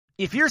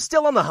If you're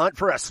still on the hunt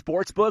for a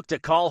sports book to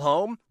call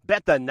home,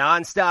 bet the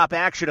nonstop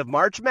action of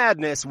March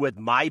Madness with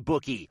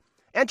MyBookie.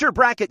 Enter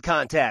bracket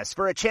contests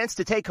for a chance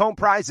to take home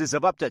prizes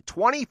of up to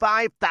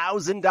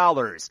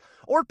 $25,000,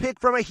 or pick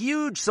from a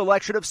huge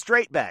selection of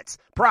straight bets,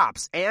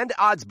 props, and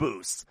odds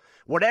boosts.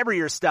 Whatever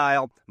your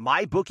style,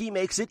 MyBookie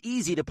makes it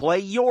easy to play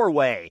your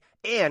way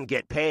and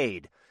get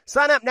paid.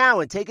 Sign up now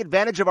and take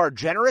advantage of our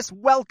generous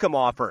welcome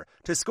offer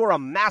to score a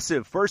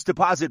massive first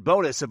deposit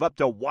bonus of up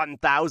to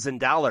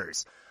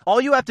 $1,000. All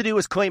you have to do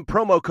is claim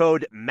promo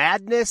code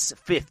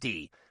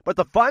MADNESS50. But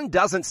the fun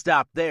doesn't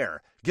stop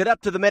there. Get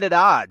up-to-the-minute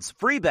odds,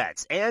 free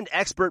bets, and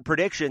expert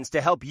predictions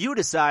to help you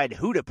decide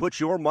who to put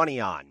your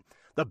money on.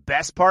 The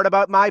best part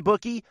about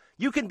MyBookie?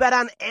 You can bet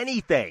on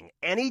anything,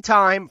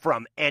 anytime,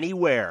 from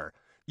anywhere.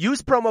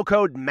 Use promo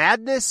code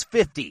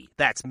MADNESS50,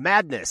 that's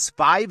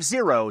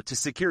MADNESS50, to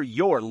secure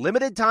your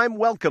limited-time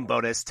welcome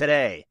bonus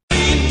today.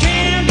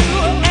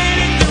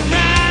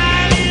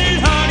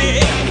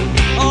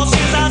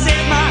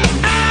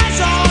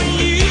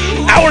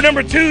 Hour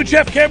number 2,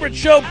 Jeff Cameron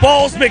Show,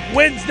 Balls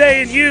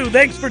McWednesday and you.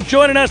 Thanks for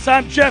joining us.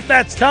 I'm Jeff,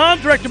 that's Tom.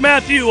 Director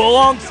Matthew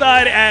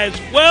alongside as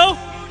well.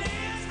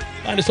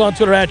 Find us on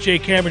Twitter at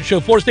 @JCameron Show.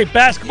 Florida State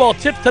basketball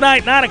tip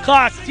tonight, 9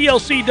 o'clock,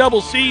 TLC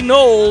Double C,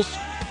 Knowles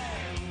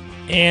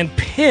and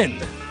Penn.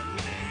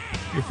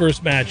 Your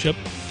first matchup.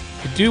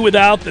 Could do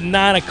without the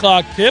 9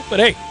 o'clock tip, but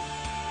hey,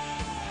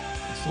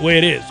 that's the way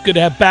it is. Good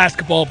to have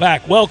basketball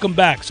back. Welcome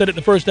back. Said it in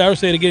the first hour,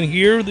 say it again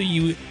here.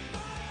 The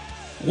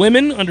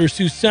women under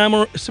Sue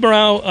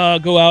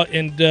Simmerow go out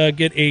and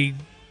get a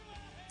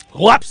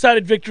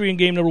lopsided victory in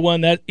game number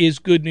 1. That is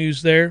good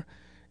news there.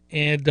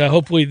 And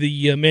hopefully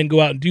the men go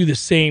out and do the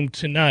same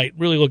tonight.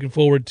 Really looking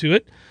forward to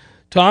it.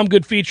 Tom,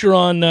 good feature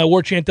on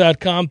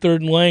warchant.com, Third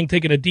and Lang,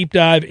 taking a deep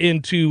dive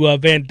into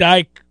Van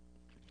Dyke.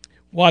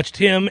 Watched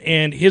him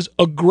and his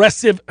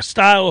aggressive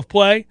style of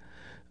play.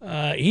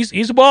 He's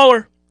a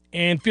baller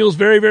and feels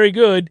very, very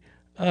good,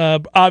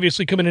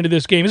 obviously, coming into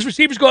this game. His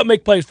receivers go out and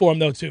make plays for him,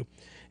 though, too.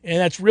 And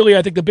that's really,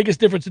 I think, the biggest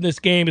difference in this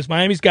game is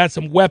Miami's got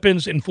some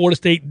weapons and Florida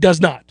State does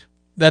not.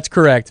 That's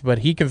correct, but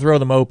he can throw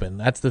them open.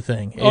 That's the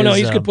thing. Oh, no,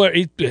 he's a good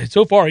player.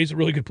 So far, he's a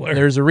really good player.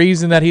 There's a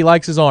reason that he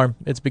likes his arm.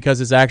 It's because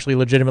it's actually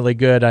legitimately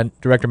good.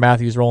 Director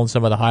Matthews rolling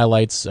some of the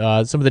highlights,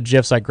 some of the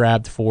GIFs I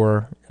grabbed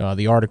for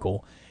the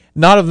article.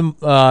 None of them,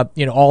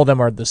 all of them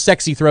are the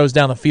sexy throws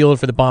down the field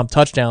for the bomb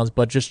touchdowns,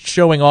 but just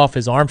showing off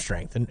his arm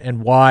strength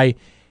and why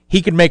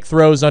he can make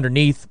throws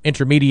underneath,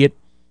 intermediate,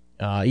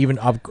 even,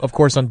 of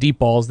course, on deep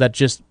balls that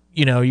just,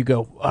 you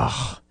go,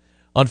 ugh.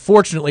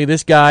 Unfortunately,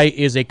 this guy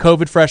is a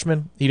COVID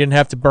freshman. He didn't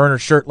have to burn a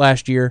shirt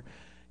last year.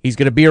 He's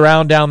going to be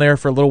around down there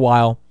for a little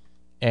while,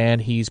 and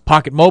he's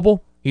pocket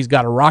mobile. He's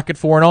got a rocket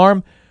for an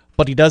arm,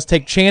 but he does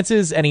take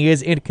chances, and he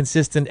is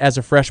inconsistent as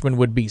a freshman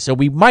would be. So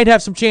we might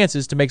have some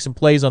chances to make some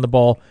plays on the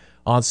ball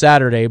on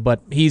Saturday, but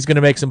he's going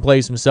to make some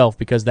plays himself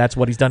because that's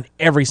what he's done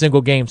every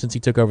single game since he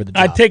took over the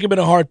job. I'd take him in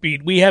a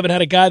heartbeat. We haven't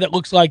had a guy that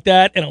looks like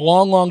that in a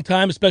long, long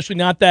time, especially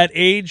not that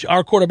age.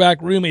 Our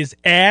quarterback room is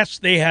ass.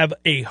 They have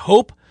a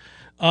hope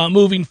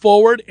moving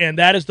forward, and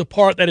that is the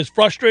part that is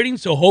frustrating.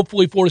 So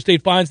hopefully Florida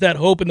State finds that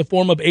hope in the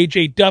form of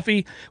A.J.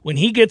 Duffy when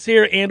he gets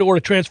here and or a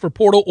transfer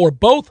portal or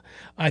both.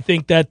 I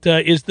think that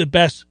is the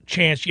best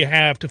chance you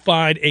have to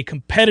find a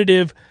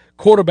competitive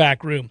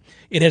quarterback room.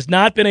 It has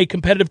not been a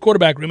competitive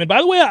quarterback room. And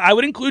by the way, I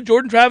would include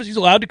Jordan Travis. He's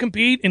allowed to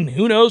compete, and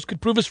who knows, could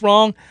prove us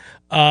wrong.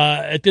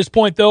 At this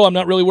point, though, I'm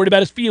not really worried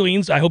about his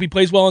feelings. I hope he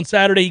plays well on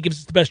Saturday. He gives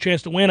us the best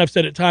chance to win. I've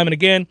said it time and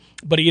again,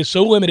 but he is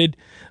so limited.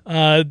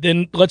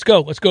 Then let's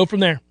go. Let's go from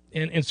there.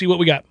 And see what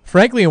we got.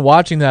 Frankly, in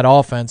watching that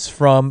offense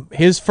from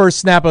his first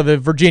snap of the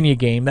Virginia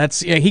game,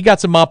 he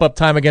got some mop-up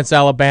time against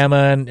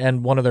Alabama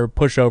and one of their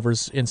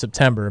pushovers in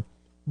September.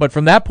 But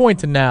from that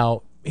point to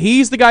now,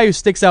 he's the guy who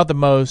sticks out the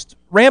most.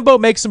 Rambo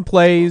makes some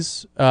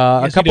plays.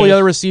 A couple of the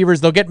other receivers,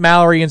 they'll get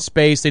Mallory in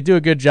space. They do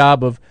a good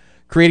job of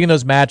creating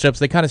those matchups.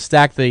 They kind of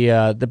stack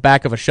the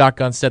back of a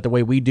shotgun set the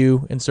way we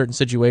do in certain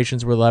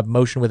situations where they'll have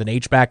motion with an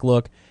H-back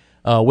look.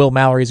 Will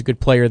Mallory's a good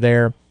player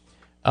there.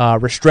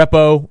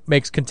 Restrepo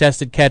makes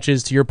contested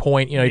catches. To your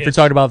point, if you're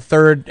talking about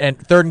third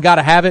and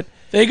gotta have it,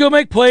 they go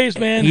make plays,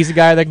 man. He's a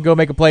guy that can go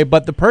make a play.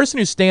 But the person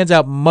who stands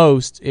out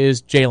most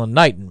is Jalen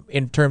Knighton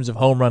in terms of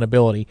home run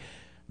ability.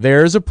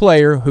 There's a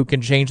player who can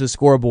change the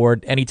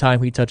scoreboard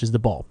anytime he touches the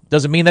ball.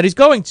 Doesn't mean that he's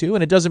going to,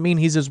 and it doesn't mean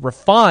he's as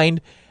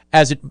refined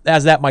as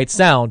that might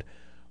sound.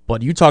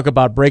 But you talk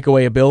about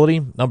breakaway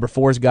ability. Number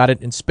 4's got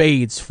it in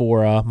spades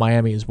for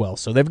Miami as well.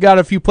 So they've got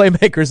a few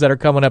playmakers that are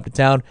coming up to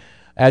town.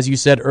 As you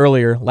said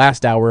earlier,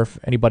 last hour, if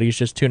anybody's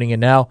just tuning in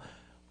now,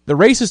 the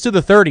race is to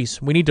the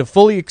 30s. We need to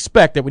fully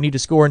expect that we need to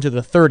score into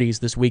the 30s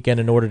this weekend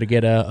in order to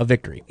get a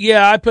victory.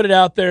 Yeah, I put it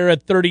out there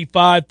at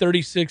 35,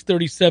 36,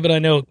 37. I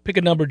know. Pick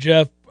a number,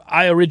 Jeff.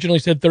 I originally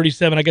said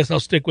 37. I guess I'll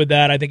stick with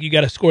that. I think you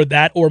got to score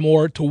that or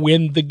more to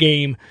win the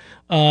game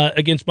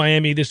against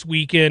Miami this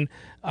weekend.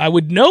 I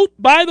would note,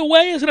 by the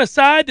way, as an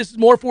aside, this is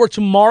more for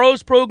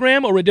tomorrow's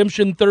program, a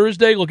Redemption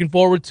Thursday. Looking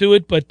forward to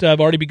it, but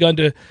I've already begun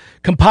to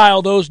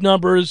compile those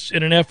numbers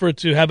in an effort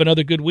to have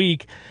another good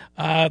week.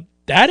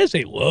 That is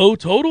a low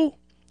total.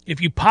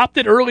 If you popped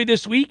it early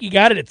this week, you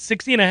got it at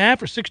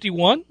 60.5 or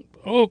 61.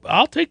 Oh,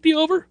 I'll take the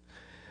over.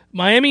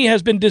 Miami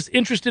has been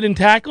disinterested in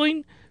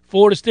tackling.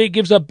 Florida State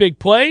gives up big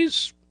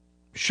plays.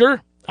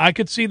 Sure, I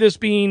could see this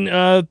being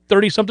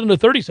 30-something to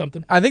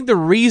 30-something. I think the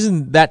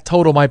reason that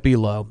total might be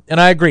low, and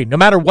I agree, no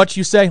matter what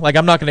you say, like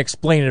I'm not going to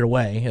explain it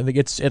away. I think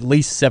it's at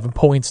least 7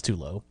 points too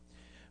low.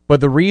 But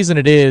the reason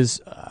it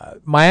is,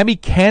 Miami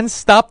can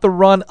stop the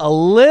run a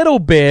little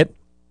bit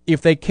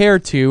if they care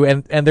to,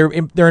 and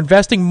they're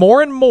investing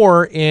more and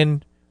more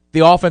in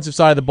the offensive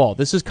side of the ball.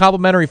 This is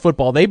complimentary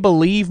football. They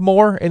believe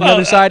more in the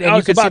other side, and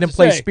you can see them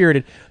play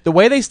spirited. The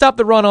way they stopped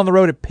the run on the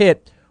road at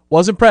Pitt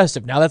was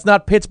impressive. Now, that's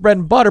not Pitt's bread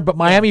and butter, but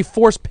Miami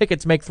forced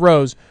Pickett to make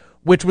throws,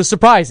 which was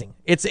surprising.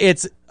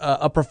 It's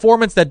a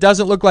performance that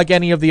doesn't look like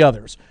any of the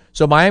others.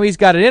 So Miami's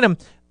got it in them.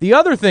 The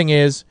other thing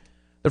is,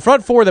 the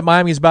front four that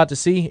Miami's about to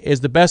see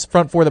is the best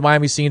front four that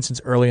Miami's seen since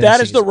early in the season.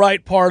 That is the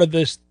right part of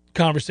this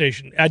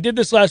conversation. I did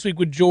this last week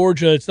with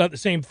Georgia. It's not the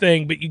same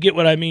thing, but you get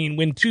what I mean.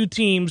 When two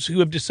teams who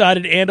have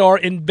decided and are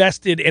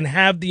invested and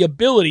have the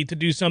ability to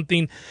do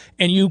something,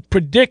 and you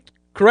predict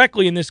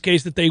correctly in this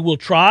case that they will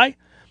try,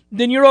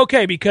 then you're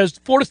okay because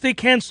Florida State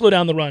can slow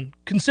down the run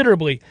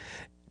considerably.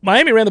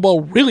 Miami ran the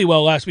ball really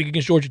well last week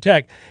against Georgia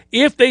Tech.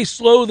 If they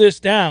slow this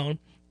down,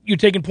 you're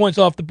taking points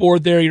off the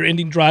board there. You're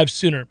ending drives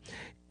sooner.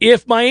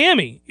 If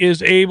Miami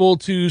is able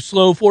to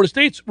slow Florida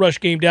State's rush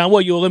game down, well,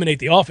 you eliminate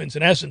the offense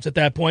in essence at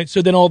that point.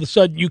 So then all of a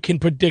sudden you can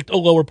predict a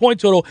lower point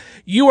total.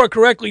 You are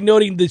correctly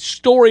noting the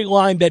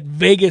storyline that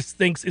Vegas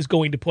thinks is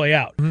going to play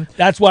out. Mm-hmm.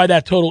 That's why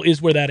that total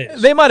is where that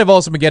is. They might have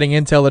also been getting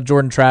intel that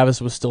Jordan Travis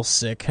was still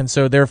sick, and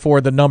so therefore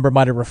the number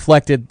might have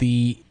reflected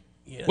the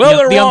they're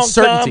the wrong,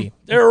 uncertainty. Tom.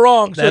 They're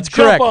wrong. So That's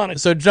jump correct. on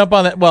it. So jump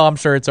on that. Well, I'm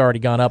sure it's already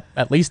gone up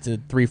at least to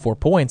 3-4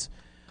 points.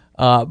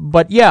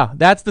 But yeah,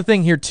 that's the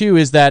thing here too,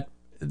 is that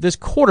this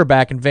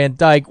quarterback in Van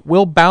Dyke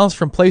will bounce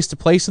from place to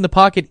place in the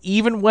pocket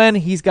even when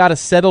he's got a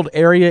settled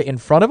area in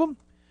front of him.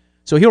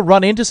 So he'll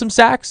run into some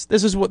sacks.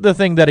 This is the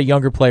thing that a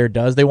younger player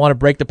does. They want to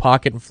break the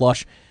pocket and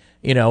flush,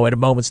 at a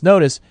moment's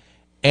notice.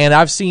 And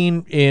I've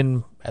seen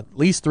in at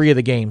least 3 of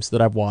the games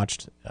that I've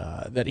watched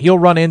that he'll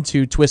run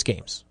into twist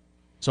games.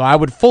 So I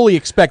would fully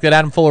expect that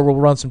Adam Fuller will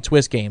run some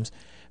twist games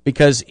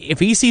because if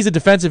he sees a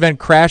defensive end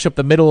crash up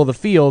the middle of the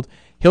field,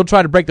 he'll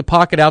try to break the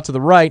pocket out to the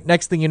right.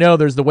 Next thing you know,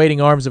 there's the waiting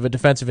arms of a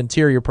defensive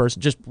interior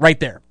person just right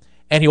there,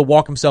 and he'll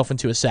walk himself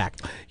into a sack.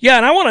 Yeah,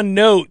 and I want to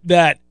note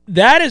that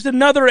is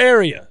another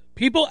area.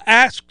 People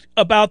asked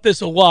about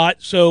this a lot,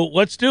 so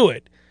let's do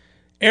it.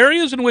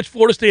 Areas in which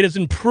Florida State has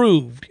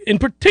improved, in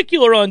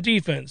particular on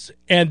defense,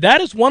 and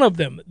that is one of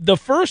them. The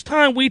first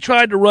time we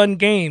tried to run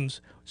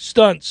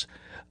stunts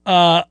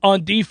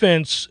on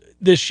defense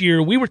this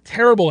year, we were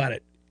terrible at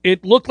it.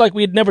 It looked like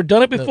we had never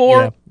done it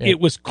before. Yeah. It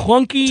was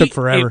clunky. Took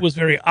forever. It was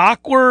very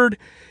awkward.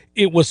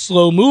 It was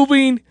slow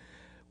moving.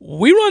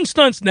 We run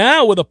stunts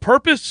now with a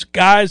purpose.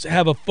 Guys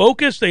have a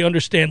focus. They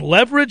understand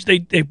leverage.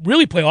 They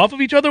really play off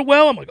of each other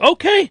well. I'm like,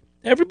 okay,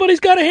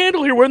 everybody's got a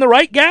handle here. We're in the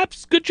right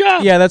gaps. Good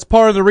job. Yeah, that's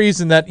part of the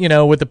reason that,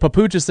 with the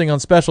Papuchas thing on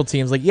special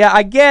teams,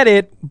 I get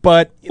it,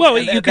 but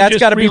you could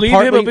just relieve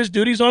him of his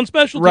duties on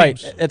special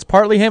teams. Right. It's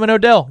partly him and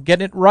Odell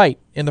getting it right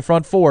in the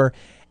front four.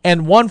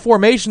 And one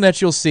formation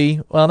that you'll see,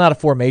 well, not a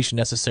formation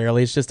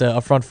necessarily, it's just a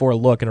front four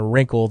look and a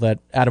wrinkle that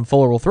Adam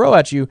Fuller will throw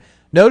at you.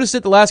 Notice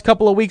it the last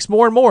couple of weeks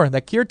more and more,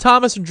 that Keir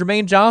Thomas and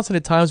Jermaine Johnson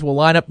at times will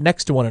line up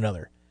next to one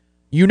another.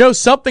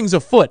 Something's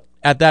afoot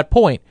at that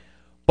point,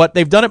 but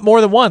they've done it more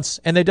than once,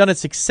 and they've done it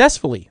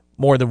successfully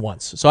more than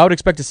once. So I would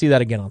expect to see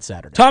that again on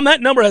Saturday. Tom, that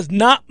number has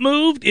not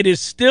moved. It is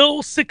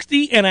still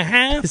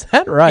 60.5. Is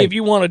that right? If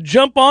you want to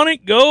jump on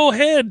it, go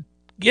ahead.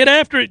 Get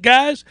after it,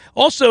 guys.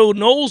 Also,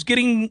 Knowles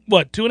getting,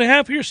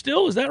 2.5 here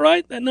still? Is that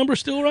right? That number's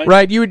still right?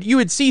 Right. You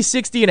would see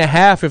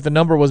 60.5 if the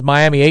number was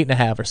Miami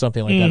 8.5 or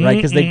something like that, right?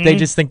 Because they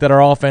just think that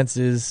our offense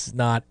is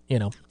not,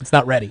 it's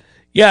not ready.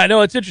 Yeah, no,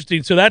 it's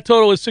interesting. So that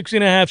total is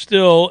 60.5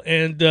 still,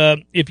 and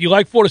if you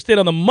like Florida State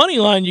on the money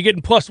line, you're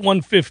getting plus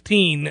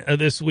 115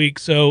 this week,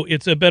 so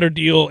it's a better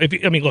deal.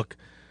 Look,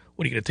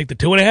 what are you going to take the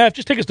 2.5?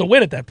 Just take us to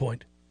win at that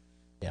point.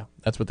 Yeah,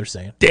 that's what they're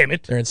saying. Damn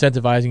it. They're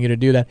incentivizing you to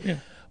do that. Yeah.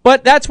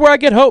 But that's where I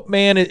get hope,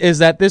 man, is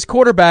that this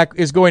quarterback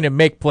is going to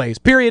make plays.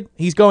 Period.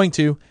 He's going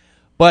to.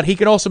 But he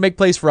can also make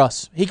plays for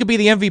us. He could be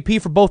the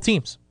MVP for both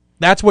teams.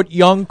 That's what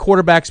young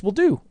quarterbacks will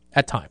do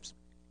at times.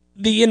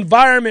 The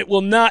environment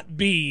will not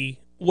be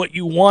what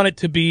you want it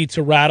to be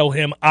to rattle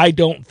him, I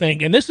don't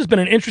think. And this has been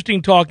an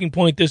interesting talking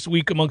point this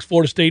week amongst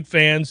Florida State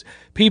fans.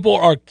 People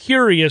are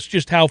curious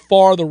just how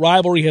far the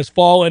rivalry has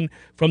fallen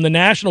from the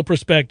national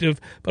perspective,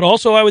 but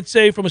also I would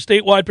say from a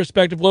statewide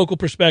perspective, local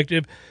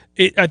perspective,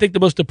 I think the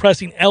most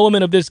depressing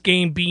element of this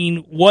game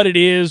being what it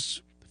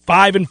is,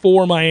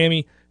 5-4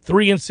 Miami,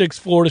 3-6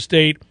 Florida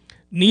State.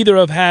 Neither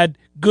have had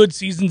good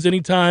seasons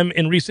anytime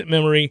in recent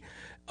memory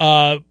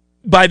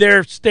by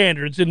their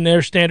standards, and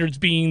their standards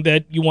being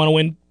that you want to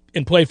win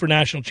and play for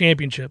national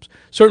championships.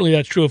 Certainly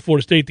that's true of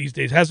Florida State these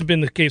days. Hasn't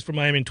been the case for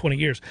Miami in 20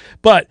 years.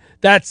 But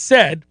that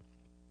said,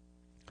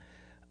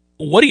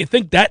 what do you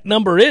think that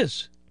number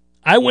is?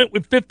 I went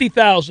with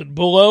 50,000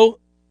 below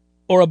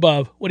or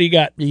above? What do you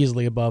got?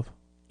 Easily above.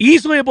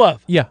 Easily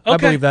above? Yeah, okay. I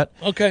believe that.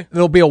 Okay.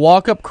 There'll be a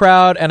walk-up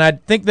crowd, and I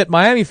think that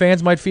Miami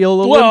fans might feel a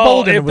little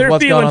emboldened with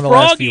what's gone on the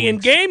last few weeks.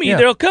 If they're feeling froggy and gamey,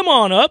 they'll come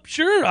on up.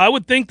 Sure, I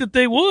would think that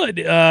they would.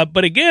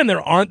 But again,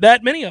 there aren't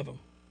that many of them.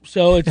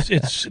 So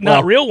it's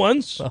not real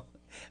ones. Well,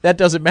 that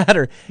doesn't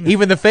matter.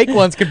 Even the fake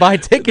ones can buy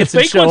tickets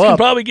and show up. The fake ones can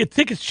probably get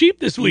tickets cheap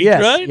this week,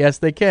 right? Yes,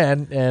 they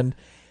can. And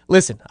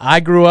listen,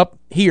 I grew up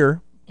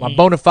here. My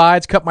bona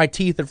fides cut my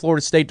teeth at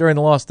Florida State during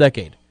the lost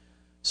decade.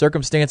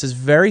 Circumstances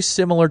very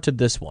similar to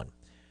this one.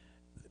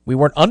 We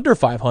weren't under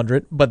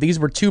 500, but these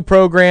were two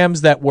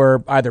programs that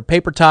were either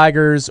paper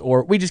tigers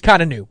or we just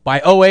kind of knew. By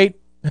 2008,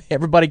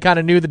 everybody kind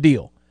of knew the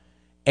deal.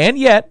 And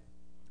yet,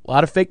 a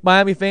lot of fake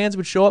Miami fans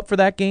would show up for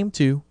that game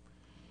too.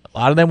 A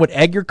lot of them would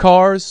egg your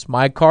cars.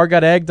 My car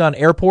got egged on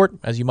airport,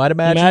 as you might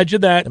imagine.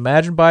 Imagine that.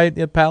 Imagine by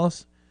the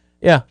Palace.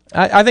 Yeah,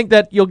 I think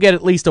that you'll get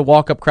at least a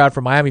walk-up crowd for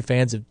Miami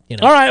fans of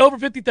all right, over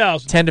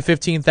 50,000, 10 to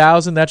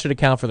 15,000. That should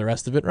account for the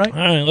rest of it, right? All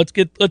right, let's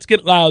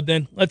get loud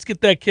then. Let's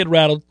get that kid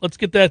rattled. Let's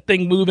get that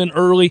thing moving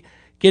early.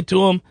 Get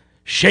to him,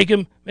 shake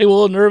him. Maybe a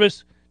little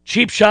nervous.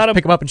 Cheap shot him.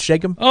 Pick him up and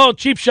shake him. Oh,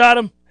 cheap shot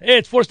him. Hey,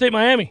 it's Florida State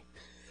Miami.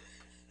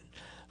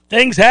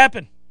 Things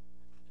happen.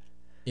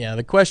 Yeah,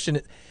 the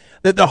question,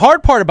 the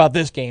hard part about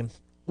this game,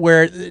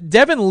 where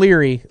Devin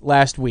Leary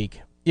last week,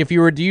 if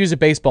you were to use a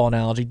baseball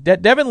analogy,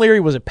 Devin Leary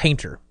was a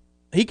painter.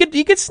 He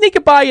could sneak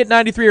it by you at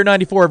 93 or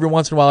 94 every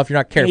once in a while if you're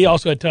not careful. He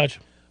also had touch.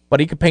 But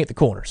he could paint the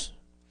corners.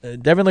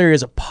 Devin Leary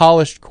is a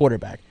polished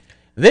quarterback.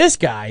 This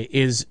guy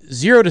is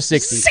 0 to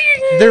 60.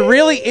 There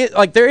really is,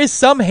 there is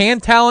some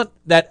hand talent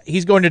that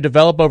he's going to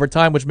develop over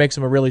time, which makes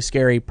him a really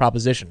scary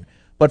proposition.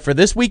 But for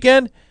this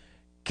weekend,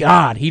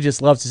 God, he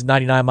just loves his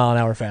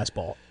 99-mile-an-hour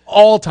fastball.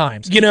 All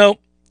times. You know,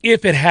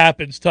 if it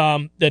happens,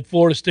 Tom, that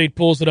Florida State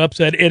pulls an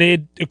upset, and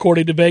it,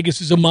 according to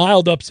Vegas, is a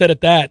mild upset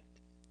at that.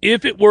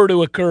 If it were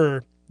to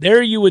occur,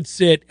 there you would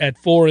sit at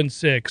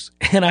 4-6,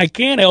 and I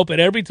can't help it.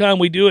 Every time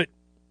we do it,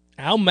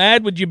 how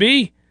mad would you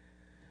be?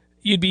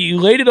 You'd be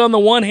elated on the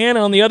one hand,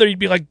 and on the other, you'd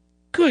be like,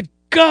 good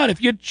God, if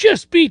you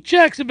just beat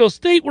Jacksonville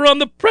State, we're on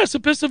the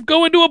precipice of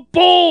going to a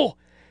bowl,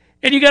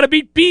 and you got to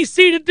beat BC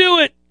to do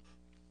it.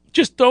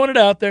 Just throwing it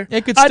out there.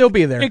 It could still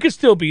be there. It could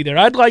still be there.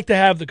 I'd like to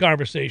have the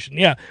conversation.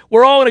 Yeah,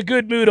 we're all in a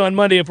good mood on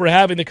Monday if we're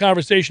having the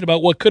conversation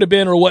about what could have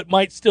been or what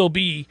might still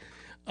be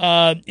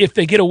if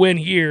they get a win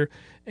here.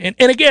 And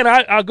again,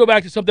 I'll go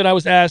back to something I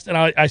was asked, and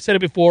I said it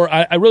before.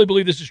 I really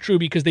believe this is true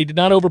because they did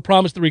not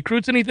overpromise the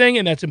recruits anything,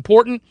 and that's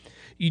important.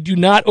 You do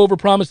not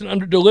overpromise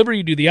and underdeliver.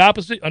 You do the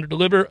opposite.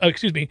 Overdeliver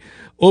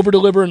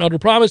and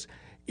underpromise.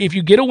 If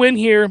you get a win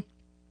here,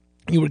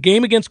 you were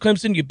game against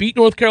Clemson, you beat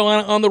North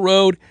Carolina on the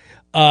road,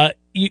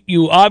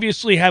 you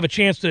obviously have a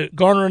chance to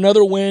garner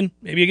another win,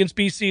 maybe against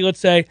BC, let's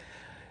say.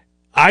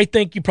 I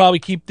think you probably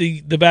keep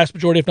the vast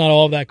majority, if not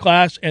all, of that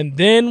class, and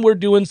then we're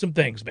doing some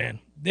things, man.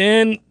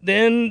 Then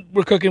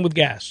we're cooking with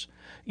gas.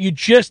 You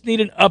just need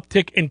an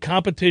uptick in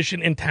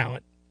competition and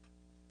talent.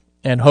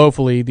 And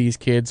hopefully these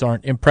kids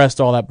aren't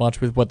impressed all that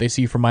much with what they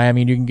see from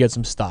Miami, and you can get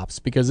some stops,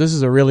 because this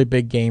is a really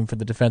big game for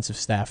the defensive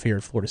staff here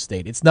at Florida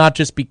State. It's not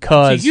just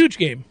because... It's a huge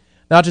game.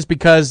 Not just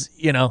because,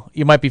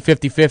 you might be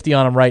 50-50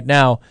 on them right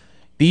now.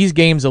 These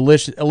games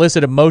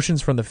elicit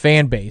emotions from the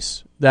fan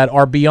base that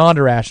are beyond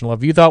irrational.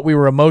 If you thought we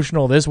were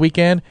emotional this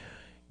weekend,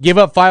 give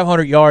up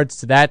 500 yards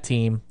to that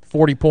team,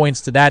 40 points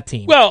to that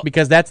team. Well,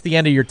 because that's the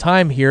end of your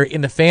time here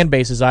in the fan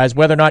base's eyes.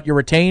 Whether or not you're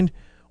retained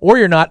or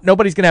you're not,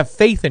 nobody's going to have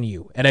faith in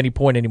you at any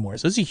point anymore.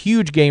 So it's a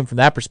huge game from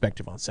that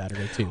perspective on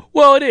Saturday, too.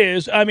 Well, it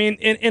is. I mean,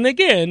 and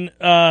again,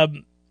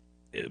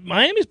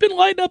 Miami's been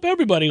lighting up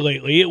everybody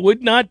lately. It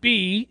would not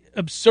be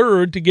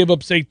absurd to give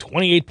up, say,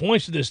 28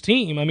 points to this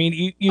team. I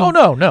mean, no,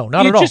 not at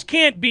all. It just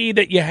can't be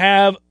that you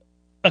have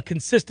a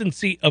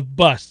consistency of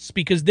busts,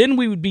 because then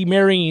we would be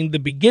marrying the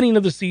beginning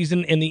of the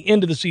season and the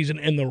end of the season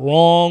in the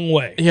wrong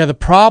way. Yeah, the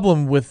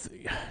problem with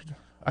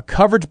a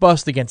coverage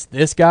bust against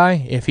this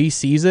guy, if he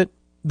sees it,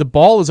 the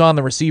ball is on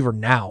the receiver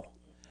now.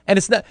 And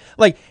it's not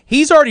like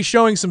he's already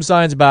showing some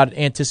signs about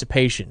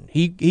anticipation.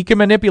 He can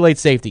manipulate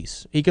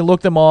safeties. He can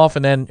look them off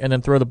and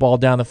then throw the ball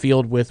down the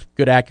field with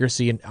good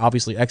accuracy and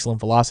obviously excellent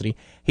velocity.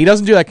 He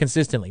doesn't do that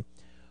consistently.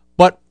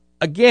 But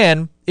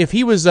again, if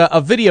he was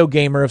a video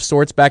gamer of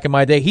sorts back in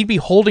my day, he'd be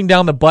holding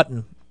down the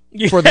button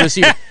for the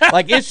receiver.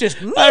 Like, it's just...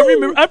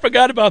 I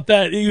forgot about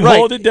that. You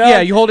hold it down.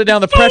 Yeah, you hold it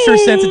down, the pressure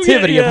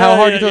sensitivity of how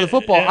hard you throw the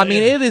football. I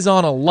mean, it is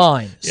on a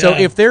line. So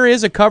if there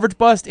is a coverage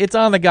bust, it's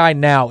on the guy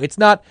now. It's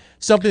not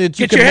something that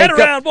you can make up. Get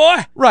your head around,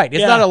 boy. Right.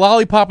 It's not a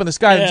lollipop in the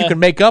sky that you can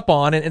make up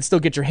on and still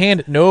get your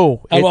hand...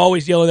 No. I'm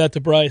always yelling that to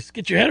Bryce.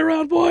 Get your head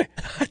around, boy.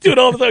 I do it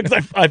all the time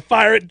because I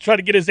fire it and try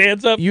to get his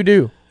hands up. You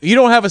do. You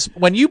don't have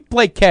when you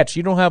play catch,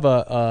 you don't have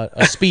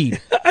a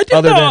speed. I do.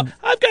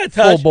 I've got touch.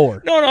 Full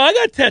board. No, I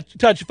got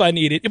touch if I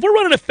need it. If we're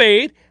running a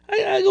fade, I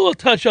got a little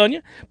touch on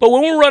you. But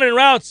when we're running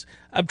routes,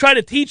 I'm trying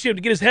to teach him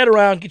to get his head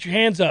around, get your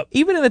hands up.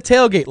 Even in the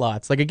tailgate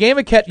lots, like a game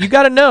of catch, you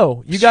got to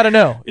know. You got to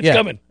know. It's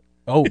coming.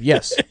 Oh,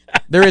 yes.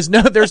 There's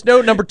no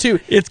number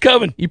 2. It's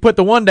coming. You put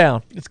the 1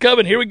 down. It's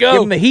coming. Here we go.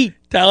 Give them the heat.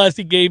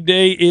 Tallahassee Game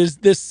Day is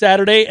this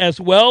Saturday as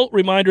well.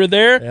 Reminder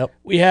there. Yep.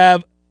 We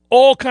have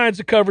all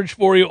kinds of coverage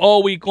for you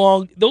all week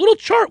long. The little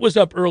chart was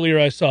up earlier.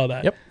 I saw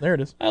that. Yep, there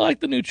it is. I like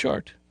the new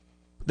chart.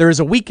 There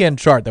is a weekend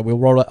chart that we'll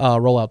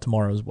roll out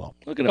tomorrow as well.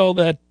 Look at all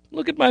that.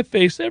 Look at my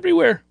face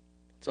everywhere.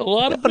 It's a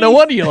lot of No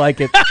wonder you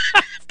like it.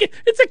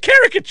 It's a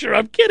caricature.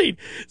 I'm kidding.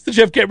 It's the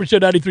Jeff Cameron Show,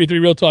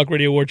 93.3 Real Talk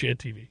Radio, War Chant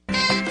TV.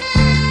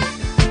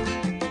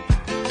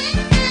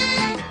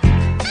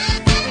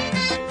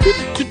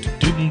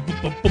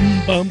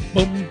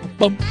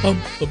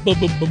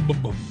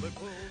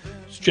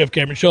 It's Jeff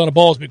Cameron Show on a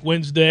Ballsmic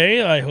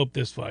Wednesday. I hope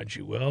this finds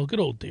you well. Good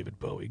old David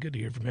Bowie. Good to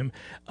hear from him.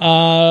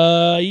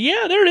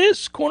 Yeah, there it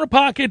is. Corner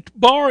Pocket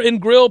Bar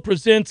and Grill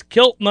presents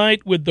Kilt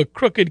Night with the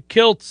Crooked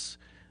Kilts.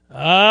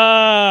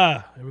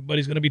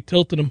 Everybody's going to be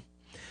tilting them.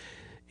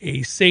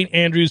 A St.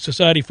 Andrews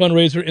Society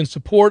fundraiser in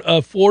support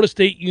of Florida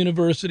State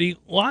University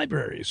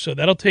libraries. So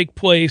that'll take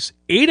place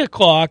 8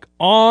 o'clock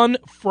on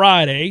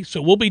Friday.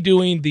 So we'll be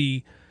doing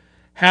the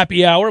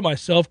happy hour,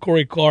 myself,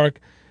 Corey Clark,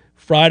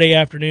 Friday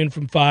afternoon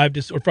from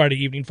Friday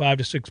evening, 5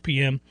 to 6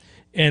 p.m.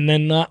 And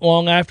then not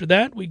long after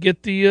that, we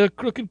get the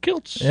Crooked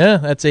Kilts. Yeah,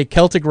 that's a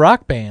Celtic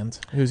rock band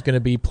who's going to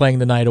be playing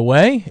the night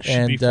away.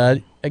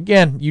 And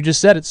again, you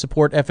just said it,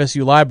 support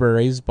FSU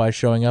libraries by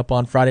showing up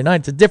on Friday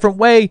night. It's a different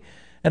way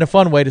and a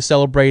fun way to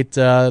celebrate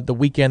the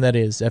weekend that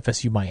is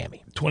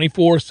FSU-Miami.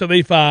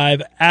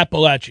 2475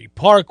 Appalachia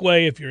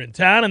Parkway. If you're in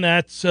town and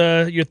that's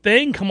your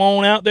thing, come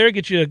on out there,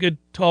 get you a good,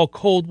 tall,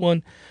 cold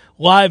one.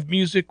 Live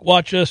music,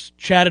 watch us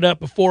chat it up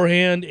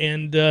beforehand,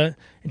 and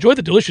enjoy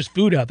the delicious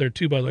food out there,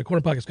 too, by the way.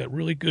 Corner Pocket's got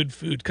really good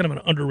food. It's kind of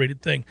an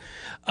underrated thing.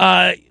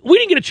 We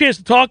didn't get a chance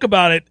to talk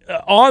about it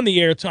on the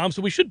air, Tom,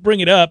 so we should bring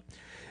it up.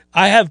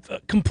 I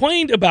have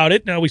complained about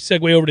it. Now we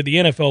segue over to the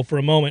NFL for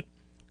a moment.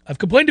 I've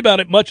complained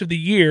about it much of the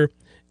year,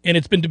 and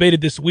it's been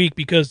debated this week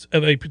because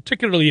of a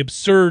particularly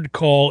absurd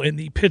call in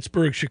the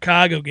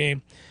Pittsburgh-Chicago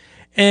game.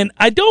 And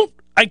I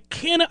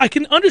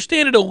can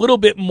understand it a little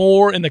bit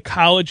more in the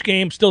college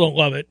game. Still don't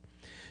love it,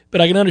 but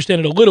I can understand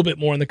it a little bit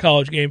more in the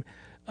college game,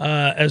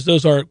 as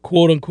those are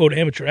quote-unquote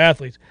amateur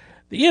athletes.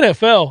 The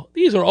NFL,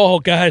 these are all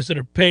guys that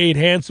are paid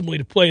handsomely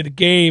to play the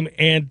game,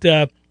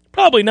 and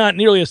probably not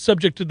nearly as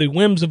subject to the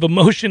whims of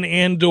emotion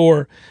and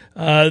or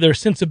their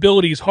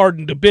sensibilities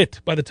hardened a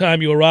bit by the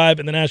time you arrive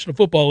in the National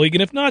Football League.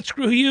 And if not,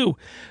 screw you.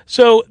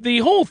 So the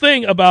whole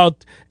thing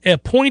about a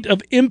point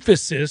of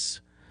emphasis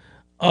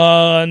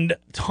on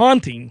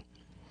taunting,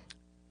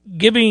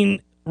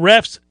 giving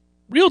refs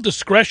real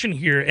discretion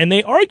here, and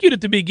they argued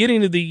at the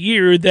beginning of the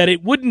year that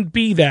it wouldn't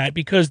be that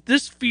because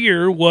this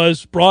fear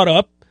was brought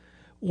up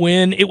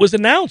when it was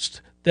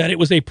announced that it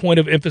was a point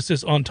of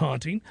emphasis on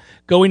taunting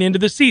going into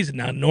the season.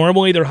 Now,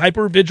 normally they're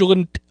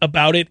hyper-vigilant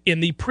about it in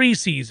the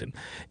preseason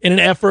in an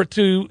effort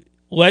to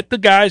let the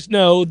guys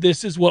know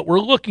this is what we're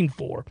looking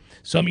for.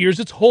 Some years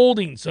it's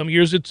holding. Some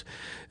years it's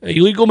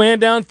illegal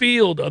man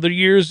downfield. Other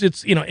years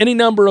it's, any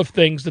number of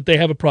things that they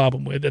have a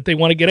problem with that they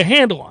want to get a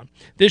handle on.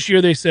 This year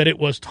they said it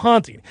was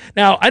taunting.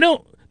 Now, I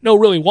don't know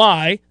really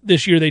why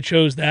this year they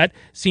chose that.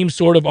 Seems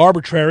sort of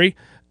arbitrary.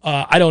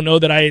 I don't know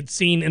that I had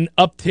seen an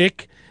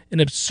uptick,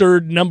 an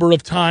absurd number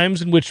of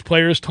times in which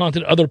players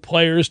taunted other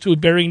players to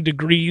varying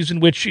degrees in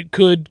which it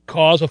could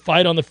cause a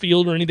fight on the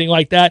field or anything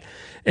like that.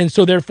 And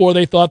so therefore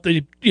they thought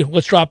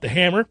let's drop the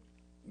hammer.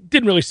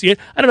 Didn't really see it.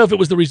 I don't know if it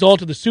was the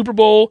result of the Super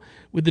Bowl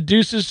with the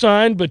deuces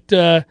sign, but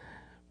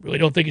really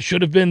don't think it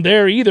should have been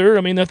there either.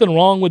 I mean, nothing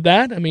wrong with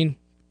that. I mean,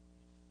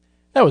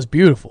 that was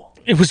beautiful.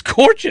 It was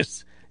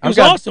gorgeous. It was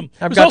awesome.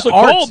 It was also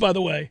cold, by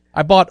the way.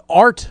 I bought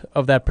art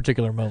of that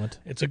particular moment.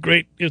 It's a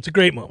great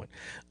moment.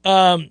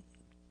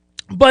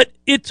 But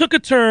it took a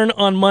turn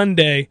on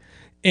Monday,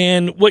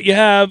 and what you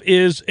have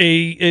is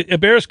a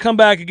Bears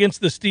comeback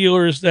against the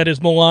Steelers that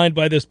is maligned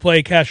by this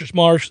play. Cassius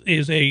Marsh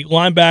is a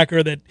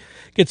linebacker that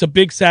gets a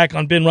big sack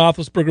on Ben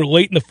Roethlisberger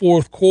late in the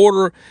fourth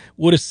quarter,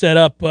 would have set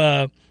up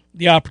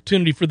the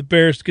opportunity for the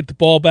Bears to get the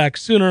ball back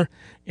sooner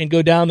and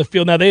go down the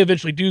field. Now, they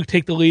eventually do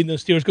take the lead, and the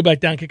Steelers go back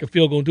down, kick a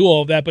field goal, and do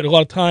all of that, but a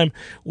lot of time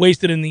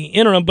wasted in the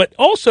interim. But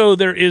also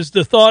there is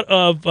the thought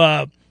of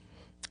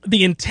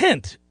the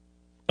intent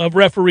of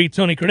referee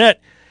Tony Cornette.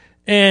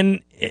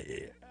 And,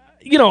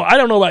 I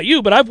don't know about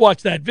you, but I've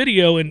watched that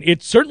video, and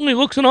it certainly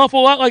looks an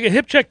awful lot like a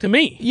hip check to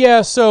me.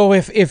 Yeah, so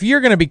if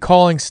you're going to be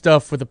calling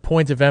stuff with a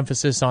point of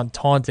emphasis on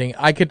taunting,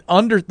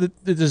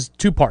 there's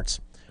two parts.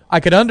 I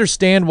could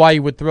understand why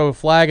you would throw a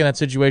flag in that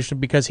situation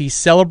because he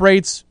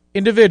celebrates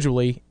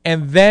individually,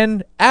 and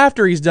then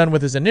after he's done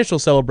with his initial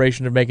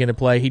celebration of making a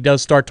play, he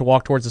does start to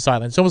walk towards the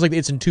sideline. It's almost like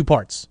it's in two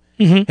parts.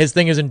 Mm-hmm. His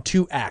thing is in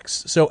two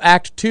acts. So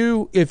Act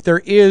 2, if there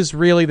is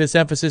really this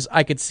emphasis,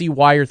 I could see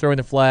why you're throwing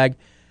the flag.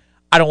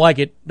 I don't like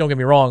it. Don't get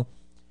me wrong.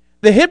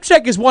 The hip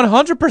check is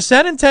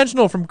 100%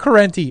 intentional from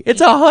Correnti.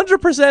 It's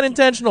 100%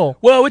 intentional.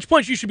 Well, at which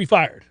point you should be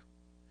fired.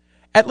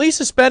 At least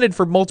suspended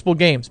for multiple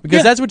games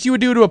because that's what you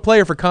would do to a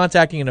player for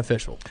contacting an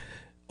official.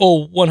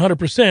 Oh,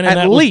 100%.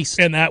 At least.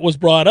 And that was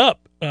brought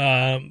up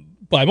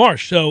by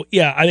Marsh. So,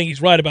 yeah, I think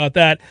he's right about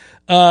that.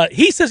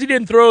 He says he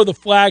didn't throw the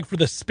flag for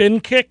the spin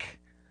kick.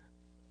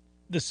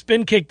 The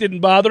spin kick didn't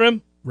bother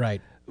him.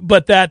 Right.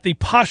 But that the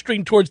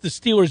posturing towards the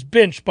Steelers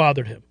bench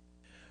bothered him.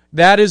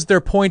 That is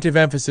their point of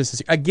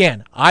emphasis.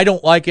 Again, I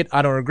don't like it.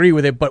 I don't agree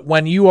with it. But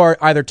when you are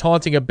either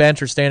taunting a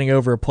bench or standing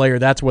over a player,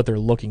 that's what they're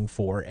looking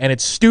for. And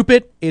it's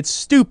stupid. It's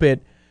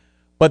stupid.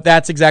 But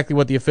that's exactly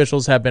what the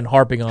officials have been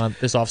harping on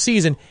this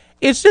offseason.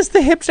 It's just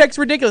the hip check's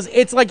ridiculous.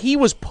 It's like he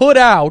was put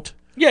out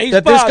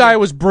that this guy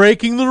was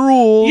breaking the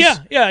rules.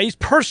 Yeah, he's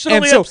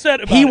personally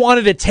upset about it. He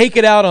wanted to take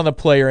it out on the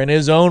player in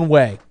his own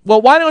way.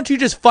 Well, why don't you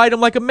just fight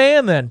him like a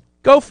man then?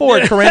 Go for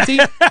it, Parenti.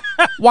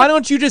 Why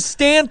don't you just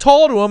stand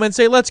tall to him and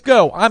say, let's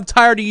go. I'm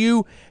tired of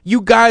you.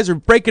 You guys are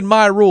breaking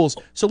my rules,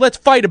 so let's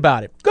fight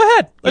about it. Go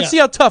ahead. Let's see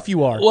how tough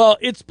you are. Well,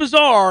 it's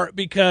bizarre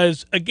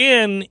because,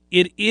 again,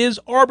 it is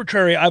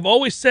arbitrary. I've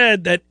always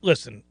said that,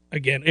 listen,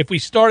 again, if we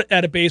start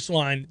at a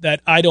baseline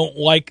that I don't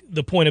like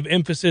the point of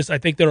emphasis, I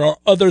think there are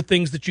other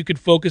things that you could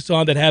focus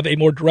on that have a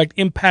more direct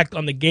impact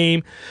on the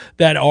game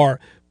that are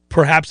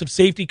perhaps of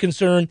safety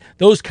concern,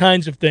 those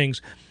kinds of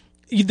things.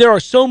 There are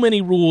so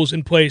many rules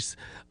in place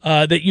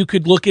that you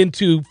could look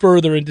into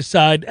further and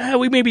decide,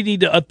 we maybe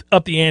need to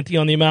up the ante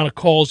on the amount of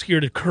calls here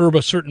to curb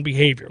a certain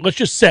behavior. Let's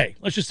just say.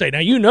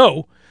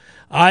 Now,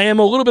 I am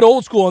a little bit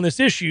old school on this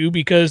issue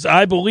because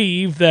I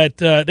believe that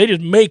they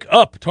just make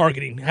up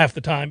targeting half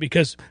the time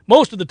because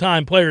most of the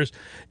time players'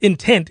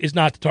 intent is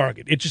not to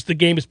target. It's just the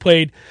game is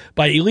played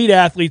by elite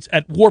athletes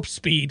at warp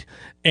speed,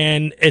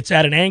 and it's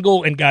at an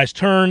angle, and guys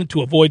turn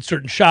to avoid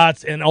certain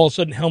shots, and all of a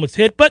sudden helmets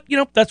hit. But,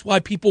 that's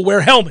why people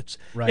wear helmets.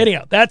 Right.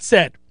 Anyhow, that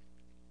said,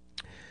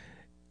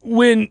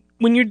 when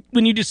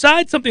you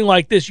decide something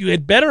like this, you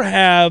had better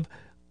have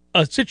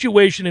a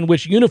situation in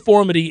which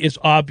uniformity is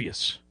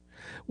obvious,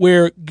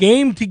 where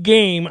game to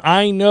game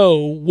I know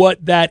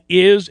what that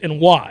is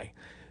and why.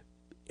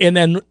 And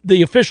then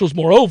the officials,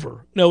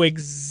 moreover, know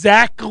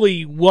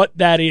exactly what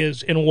that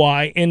is and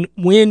why and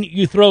when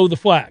you throw the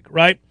flag,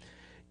 right?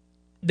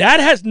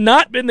 That has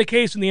not been the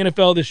case in the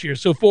NFL this year.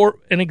 So for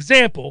an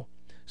example,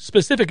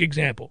 specific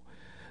example,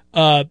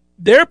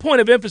 their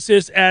point of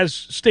emphasis, as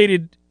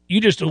stated,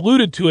 you just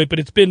alluded to it, but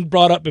it's been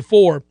brought up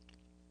before,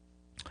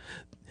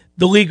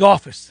 the league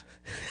office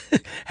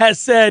has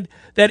said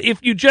that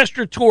if you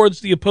gesture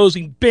towards the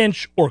opposing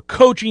bench or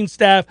coaching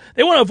staff,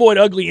 they want to avoid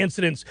ugly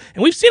incidents.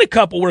 And we've seen a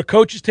couple where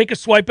coaches take a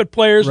swipe at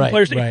players and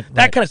players kind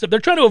of stuff. They're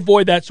trying to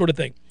avoid that sort of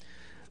thing.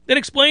 Then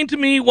explain to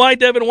me why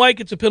Devin White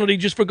gets a penalty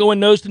just for going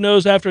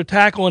nose-to-nose after a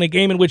tackle in a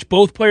game in which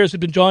both players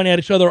have been jawing at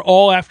each other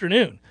all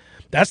afternoon.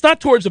 That's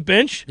not towards a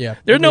bench. Yeah.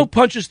 There's no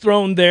punches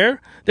thrown there.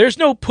 There's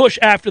no push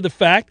after the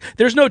fact.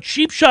 There's no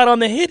cheap shot on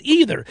the hit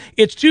either.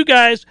 It's two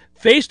guys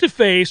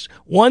face-to-face,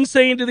 one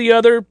saying to the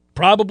other,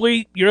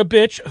 probably, you're a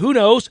bitch, who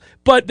knows,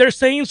 but they're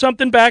saying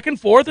something back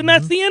and forth, and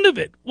that's the end of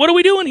it. What are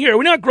we doing here? Are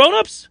we not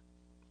grown-ups?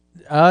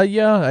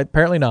 Yeah,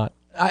 apparently not.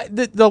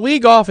 The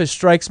league office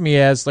strikes me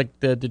as like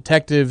the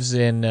detectives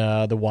in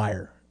The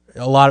Wire.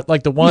 A lot of,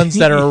 like the ones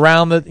that are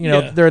around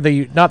they're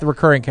not the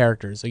recurring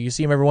characters. So you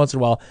see them every once in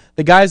a while.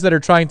 The guys that are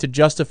trying to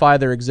justify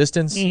their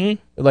existence,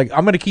 like,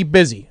 I'm going to keep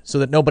busy so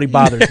that nobody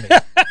bothers me.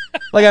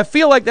 Like, I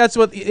feel like that's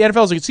what the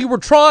NFL is like. See, we're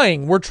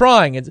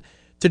trying. It's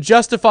to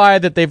justify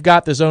that they've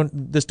got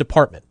this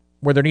department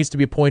where there needs to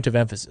be a point of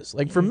emphasis.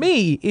 Like, for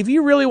me, if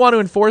you really want to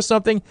enforce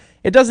something,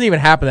 it doesn't even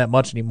happen that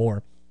much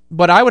anymore.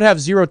 But I would have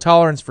zero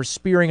tolerance for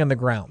spearing on the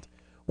ground.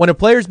 When a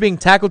player's being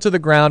tackled to the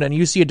ground and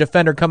you see a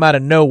defender come out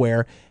of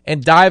nowhere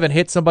and dive and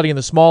hit somebody in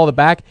the small of the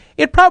back,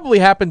 it probably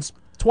happens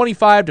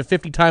 25 to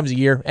 50 times a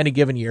year, any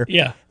given year.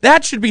 Yeah.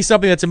 That should be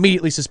something that's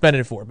immediately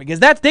suspended for, because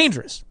that's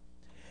dangerous.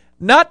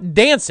 Not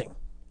dancing.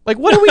 Like,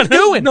 what are we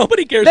doing?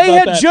 Nobody cares about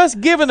that. They had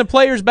just given the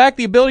players back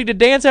the ability to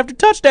dance after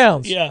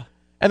touchdowns. Yeah.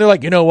 And they're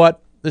like, you know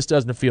what? This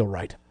doesn't feel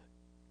right.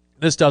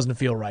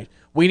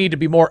 We need to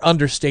be more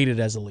understated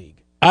as a league.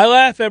 I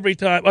laugh every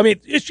time. I mean,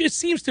 it just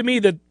seems to me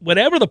that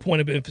whatever the point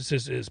of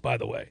emphasis is, by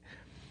the way,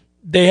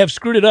 they have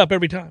screwed it up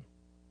every time.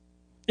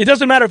 It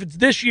doesn't matter if it's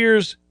this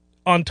year's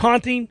on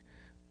taunting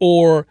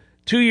or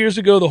 2 years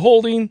ago the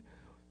holding,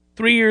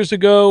 3 years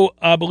ago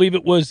I believe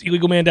it was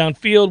illegal man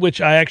downfield,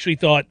 which I actually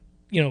thought,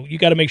 you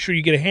got to make sure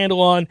you get a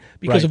handle on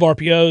because of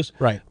RPOs.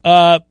 Right.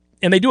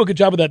 And they do a good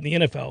job of that in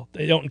the NFL.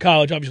 They don't in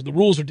college. Obviously, the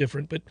rules are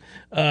different, but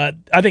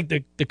I think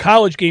the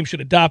college game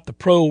should adopt the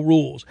pro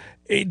rules.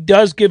 It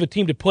does give a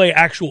team to play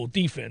actual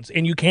defense,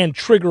 and you can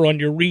trigger on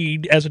your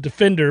read as a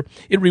defender.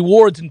 It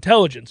rewards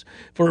intelligence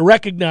for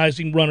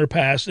recognizing run or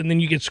pass, and then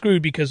you get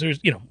screwed because there's,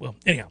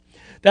 anyhow.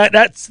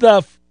 That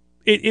stuff,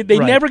 they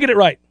never get it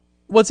right.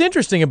 What's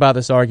interesting about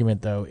this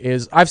argument, though,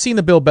 is I've seen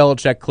the Bill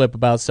Belichick clip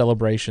about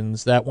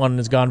celebrations. That one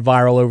has gone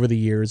viral over the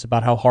years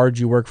about how hard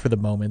you work for the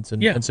moment.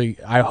 And so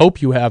I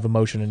hope you have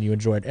emotion and you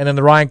enjoy it. And then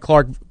the Ryan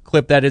Clark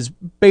clip that is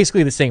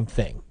basically the same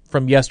thing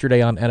from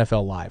yesterday on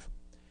NFL Live.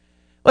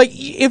 Like,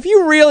 if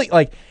you really,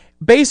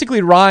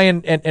 basically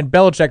Ryan and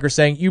Belichick are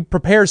saying you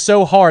prepare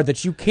so hard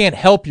that you can't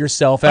help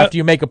yourself after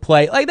you make a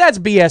play. Like, that's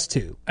BS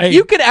too.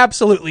 You can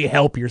absolutely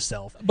help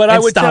yourself. But and I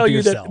would stop tell you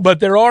yourself. that. But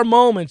there are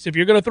moments, if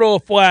you're going to throw a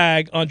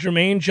flag on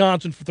Jermaine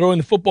Johnson for throwing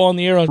the football in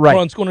the air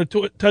on scoring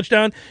a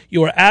touchdown,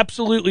 you are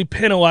absolutely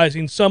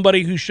penalizing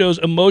somebody who shows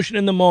emotion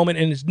in the moment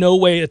and is no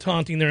way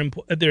taunting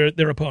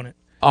their opponent.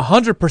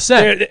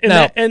 100%.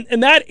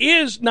 And that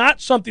is not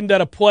something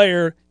that a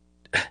player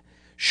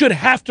should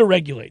have to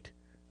regulate.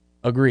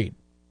 Agreed.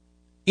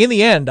 In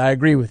the end, I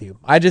agree with you.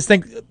 I just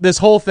think this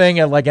whole thing,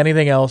 like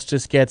anything else,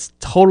 just gets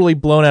totally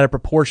blown out of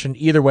proportion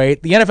either way.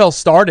 The NFL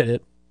started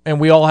it, and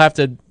we all have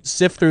to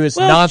sift through this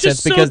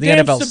nonsense because the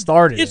NFL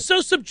started it. It's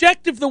so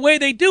subjective the way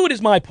they do it is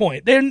my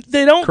point. They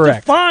don't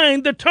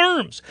define the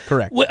terms.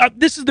 Correct.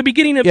 This is the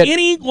beginning of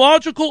any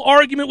logical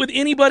argument with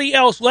anybody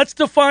else. Let's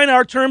define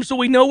our terms so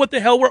we know what the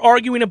hell we're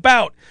arguing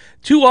about.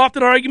 Too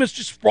often arguments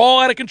just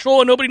sprawl out of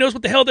control and nobody knows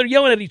what the hell they're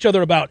yelling at each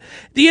other about.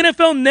 The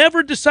NFL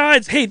never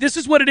decides, hey, this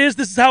is what it is,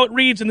 this is how it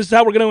reads, and this is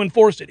how we're going to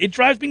enforce it. It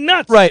drives me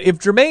nuts. Right. If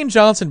Jermaine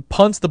Johnson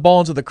punts the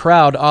ball into the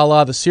crowd a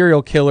la the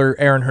serial killer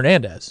Aaron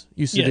Hernandez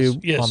used to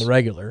do on the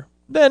regular,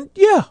 then,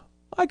 yeah,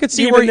 I could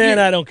see Even then,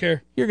 I don't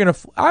care. You're going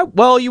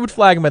to you would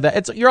flag him at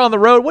that. You're on the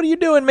road. What are you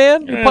doing,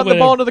 man? You're punting the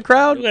ball into the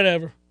crowd?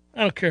 Whatever.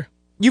 I don't care.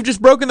 You've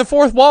just broken the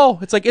fourth wall.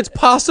 It's like it's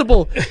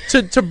possible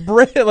to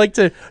break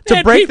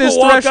break this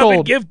walk threshold. Up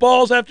and give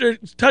balls after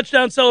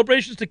touchdown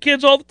celebrations to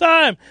kids all the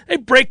time. They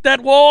break that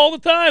wall all the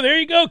time. There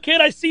you go,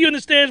 kid. I see you in the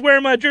stands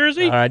wearing my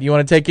jersey. All right, you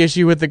want to take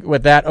issue with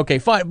that? Okay,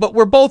 fine. But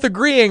we're both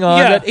agreeing on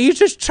that he's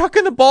just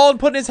chucking the ball and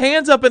putting his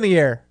hands up in the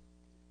air.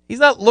 He's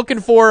not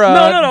looking for a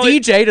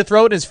DJ to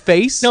throw it in his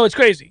face. No, it's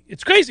crazy.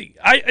 It's crazy.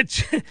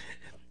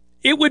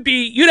 It would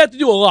be, you'd have to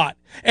do a lot.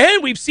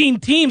 And we've seen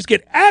teams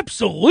get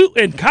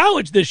in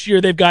college this year,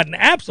 they've gotten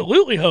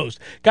absolutely hosed.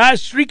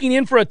 Guys streaking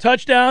in for a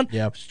touchdown,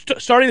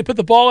 starting to put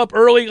the ball up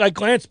early, like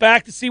glance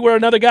back to see where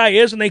another guy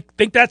is, and they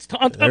think that's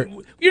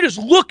you're just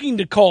looking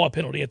to call a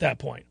penalty at that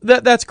point.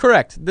 That's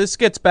correct. This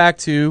gets back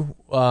to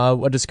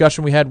a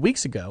discussion we had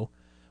weeks ago.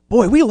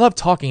 Boy, we love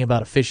talking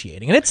about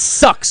officiating, and it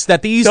sucks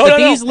that these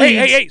leagues...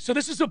 Hey, so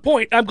this is the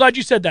point. I'm glad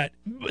you said that.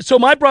 So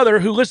my brother,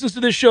 who listens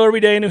to this show every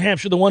day in New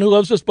Hampshire, the one who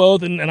loves us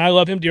both, and I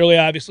love him dearly,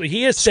 obviously,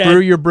 he has said...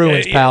 Screw your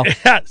Bruins, pal.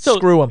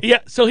 Screw them. Yeah,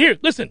 so here,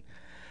 listen.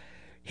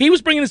 He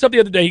was bringing this up the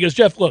other day. He goes,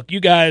 Jeff, look,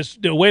 you guys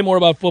know way more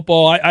about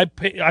football.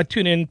 I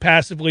tune in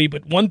passively,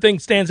 but one thing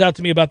stands out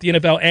to me about the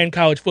NFL and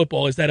college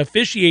football is that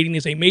officiating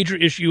is a major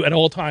issue at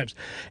all times.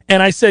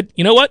 And I said,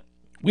 you know what?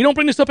 We don't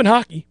bring this up in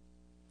hockey.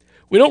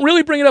 We don't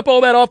really bring it up all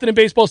that often in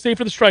baseball, save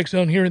for the strike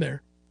zone here and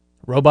there.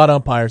 Robot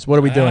umpires. What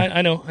are we doing?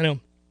 I know.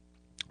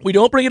 We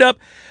don't bring it up.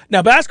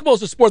 Now, basketball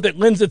is a sport that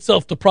lends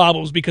itself to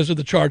problems because of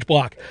the charge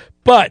block.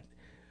 But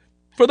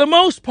for the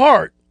most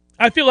part,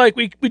 I feel like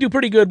we do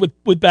pretty good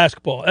with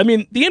basketball. I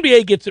mean, the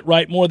NBA gets it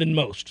right more than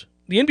most.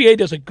 The NBA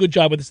does a good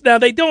job with this. Now,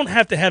 they don't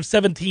have to have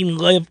 17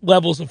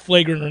 levels of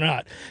flagrant or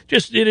not.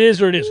 Just it is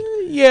or it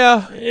isn't.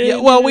 Yeah.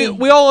 Well,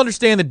 we all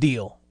understand the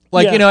deal.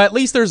 At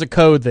least there's a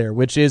code there,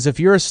 which is if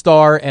you're a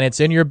star and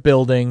it's in your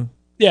building,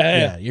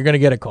 you're going to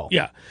get a call.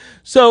 Yeah.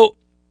 So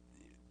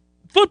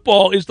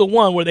football is the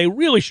one where they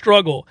really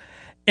struggle.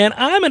 And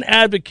I'm an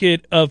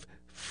advocate of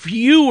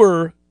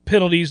fewer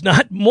penalties,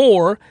 not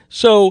more.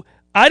 So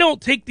I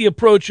don't take the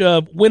approach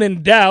of when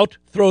in doubt,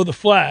 throw the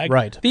flag.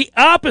 Right. The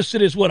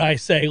opposite is what I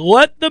say.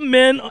 Let the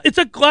men, it's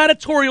a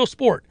gladiatorial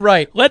sport.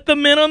 Right. Let the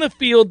men on the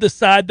field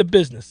decide the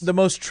business. The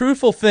most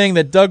truthful thing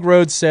that Doug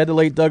Rhodes said, the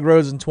late Doug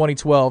Rhodes in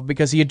 2012,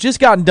 because he had just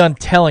gotten done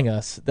telling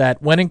us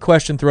that when in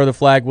question, throw the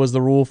flag was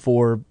the rule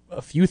for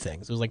a few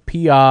things. It was like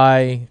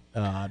PI,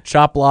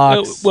 chop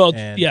blocks,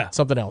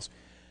 something else.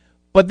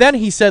 But then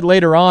he said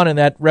later on in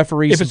that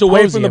referee if it's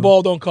away from the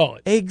ball, don't call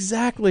it.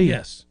 Exactly.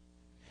 Yes.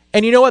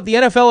 And you know what? The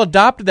NFL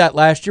adopted that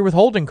last year with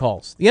holding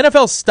calls. The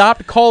NFL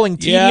stopped calling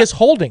tedious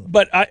holding.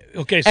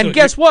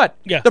 Guess what?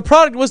 Yeah. The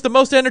product was the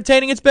most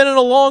entertaining it's been in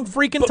a long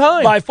freaking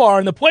time. By far.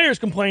 And the players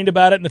complained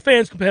about it, and the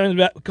fans complained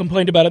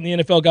about it, and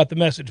the NFL got the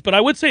message. But I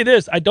would say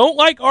this. I don't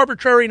like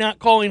arbitrary not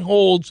calling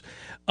holds.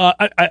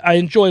 I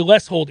enjoy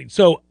less holding.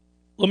 So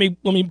let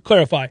me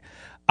clarify.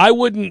 I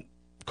wouldn't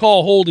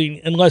call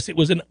holding unless it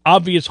was an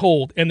obvious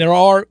hold. And there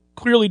are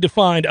clearly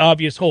defined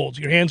obvious holds.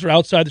 Your hands are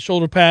outside the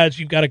shoulder pads,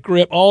 you've got a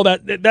grip, all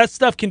that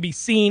stuff can be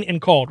seen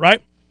and called,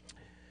 right?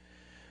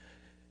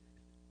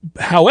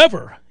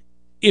 However,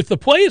 if the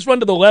play is run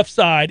to the left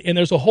side and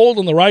there's a hold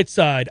on the right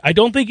side, I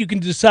don't think you can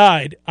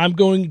decide I'm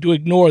going to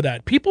ignore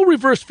that. People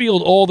reverse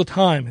field all the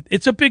time.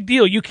 It's a big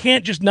deal. You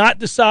can't just not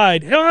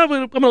decide, I'm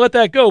going to let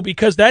that go,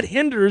 because that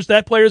hinders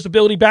that player's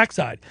ability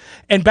backside.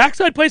 And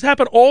backside plays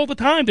happen all the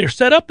time. They're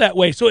set up that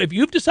way. So if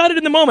you've decided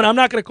in the moment, I'm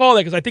not going to call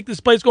that because I think this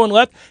play's going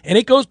left, and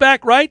it goes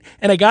back right,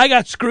 and a guy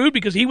got screwed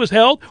because he was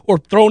held or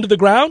thrown to the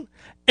ground,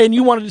 and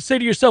you wanted to say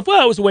to yourself,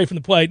 well, it was away from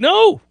the play.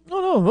 No.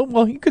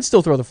 Well, you could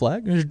still throw the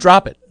flag. Just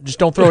drop it. Just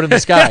don't throw it in the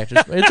sky.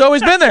 It's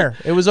always been there.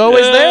 It was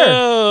always there.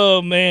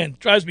 Oh, man.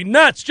 Drives me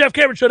nuts. Jeff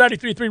Cameron Show,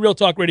 93.3 Real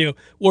Talk Radio,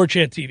 War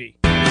Chant TV.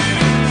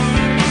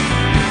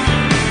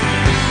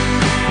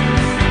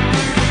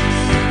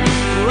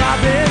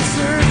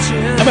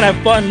 I'm going to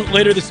have fun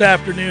later this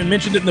afternoon.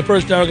 Mentioned it in the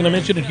first hour. I'm going to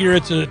mention it here.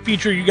 It's a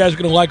feature you guys are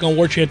going to like on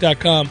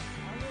warchant.com.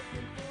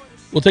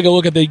 We'll take a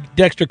look at the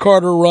Dexter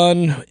Carter run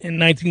in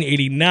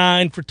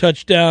 1989 for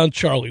touchdown.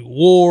 Charlie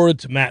Ward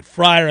to Matt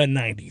Fryer in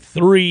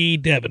 93.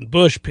 Devin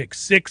Bush pick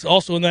 6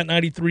 also in that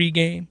 93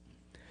 game.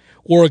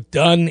 Warwick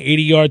Dunn,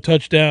 80-yard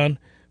touchdown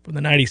from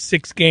the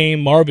 96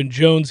 game. Marvin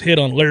Jones hit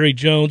on Larry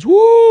Jones.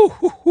 Woo!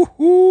 Hoo, hoo,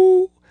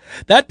 hoo.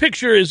 That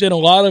picture is in a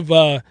lot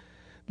of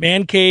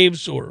man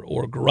caves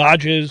or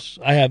garages.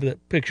 I have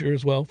that picture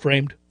as well,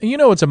 framed. You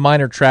know what's a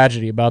minor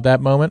tragedy about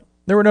that moment?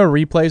 There were no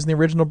replays in the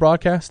original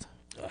broadcast.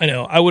 I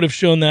know. I would have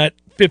shown that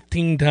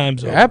 15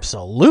 times over.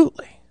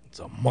 Absolutely. It's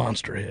a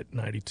monster hit,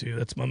 92.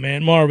 That's my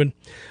man, Marvin.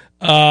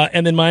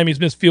 And then Miami's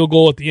missed field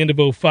goal at the end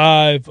of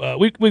 05.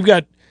 We've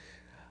got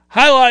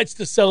highlights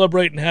to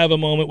celebrate and have a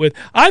moment with.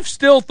 I've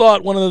still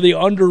thought one of the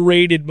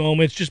underrated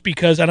moments, just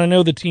because, and I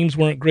know the teams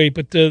weren't great,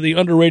 but the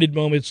underrated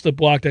moment's the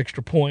blocked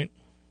extra point.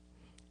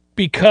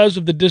 Because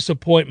of the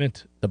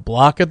disappointment. The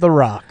block at the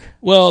Rock.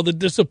 Well, the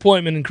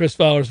disappointment in Chris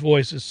Fowler's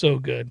voice is so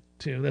good,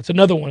 too. That's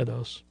another one of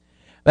those.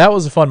 That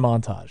was a fun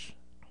montage.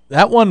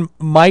 That one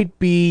might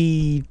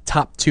be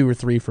top 2 or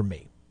 3 for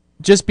me.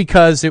 Just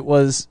because it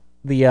was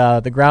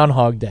the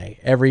Groundhog Day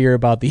every year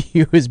about the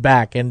U is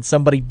back, and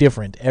somebody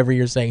different every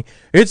year saying,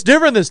 it's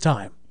different this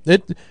time.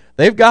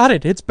 They've got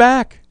it. It's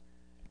back.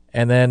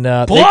 And then...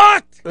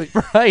 Blocked!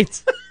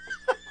 Right.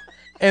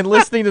 And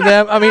listening to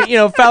them, I mean,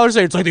 Fowler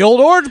said, it's like the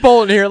old Orange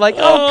Bowl in here. Like, oh,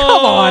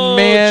 come on,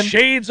 man.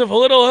 Shades of a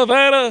Little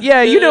Havana.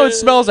 Yeah, it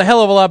smells a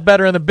hell of a lot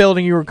better in the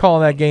building you were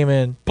calling that game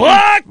in.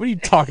 Blocked! What are you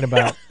talking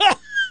about?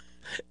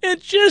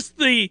 It's just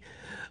the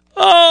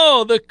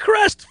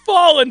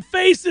crestfallen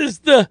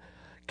faces,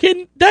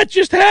 can that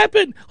just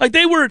happen? Like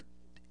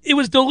it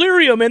was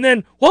delirium, and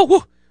then,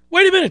 whoa,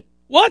 wait a minute,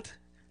 what?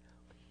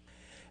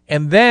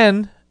 And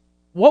then,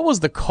 what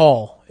was the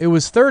call? It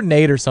was 3rd and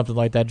 8 or something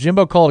like that.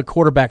 Jimbo called a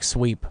quarterback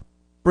sweep.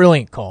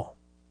 Brilliant call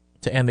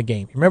to end the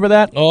game. You remember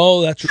that?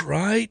 Oh, that's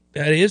right.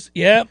 That is,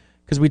 yeah.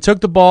 Because we took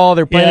the ball,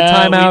 they were playing a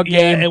timeout game.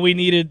 Yeah, and we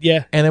needed,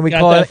 And then we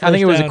called it, I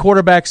think it was a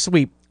quarterback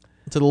sweep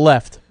to the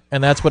left,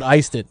 and that's what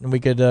iced it, and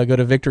we could go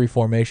to victory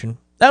formation.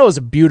 That was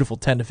a beautiful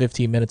 10 to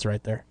 15 minutes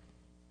right there.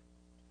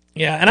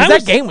 Yeah, and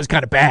that game was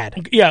kind of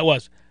bad. Yeah, it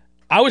was.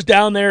 I was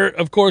down there,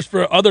 of course,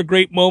 for other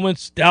great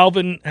moments.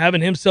 Dalvin having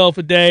himself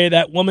a day.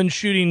 That woman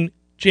shooting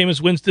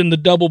Jameis Winston the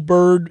double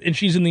bird, and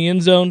she's in the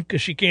end zone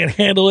because she can't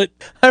handle it.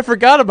 I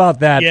forgot about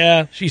that.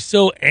 Yeah, she's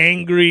so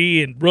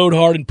angry and rode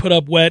hard and put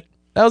up wet.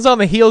 That was on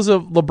the heels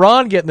of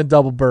LeBron getting the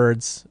double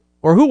birds.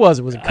 Or who was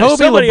it? Was it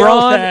Kobe,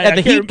 LeBron at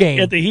the Heat game?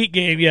 At the Heat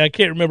game, yeah, I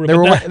can't remember. They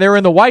were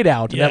in the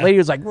whiteout, and that lady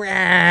was like,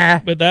 rah.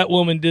 But that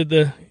woman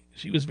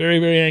she was very,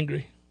 very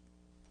angry.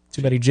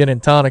 Too many gin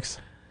and tonics.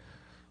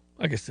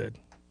 Like I said,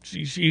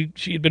 she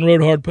had been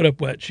rode hard, put up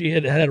wet. She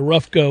had a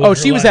rough go. Oh,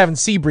 she was having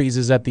sea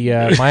breezes at the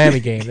Miami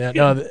game.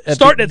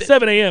 Starting at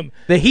 7 a.m.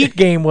 The Heat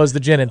game was the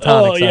gin and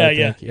tonics. Oh,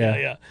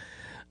 yeah.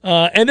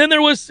 And then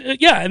there was,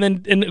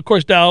 and of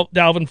course,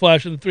 Dalvin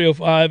flashed in the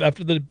 305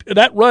 after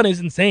that run is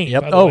insane,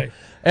 yep. by the way.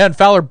 And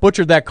Fowler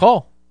butchered that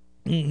call.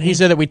 Mm-hmm. He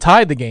said that we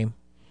tied the game,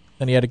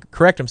 and he had to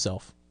correct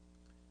himself.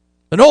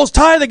 The Knowles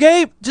tie the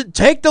game to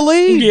take the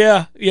lead.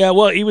 Yeah.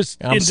 Well, he was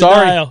in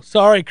denial.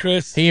 Sorry,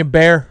 Chris. He and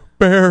Bear.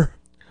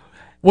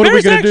 What are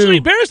we going to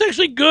do? Bear's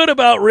actually good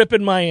about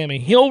ripping Miami.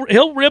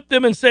 He'll rip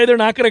them and say they're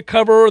not going to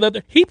cover. Or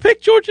that he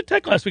picked Georgia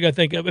Tech last week, I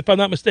think, if I'm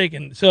not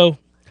mistaken. So,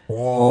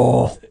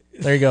 whoa,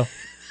 there you go.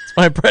 It's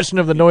my impression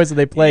of the noise that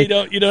they play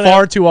you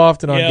too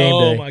often on game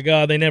day. Oh my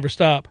God, they never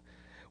stop.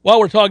 While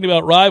we're talking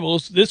about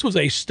rivals, this was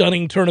a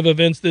stunning turn of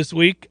events this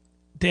week.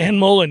 Dan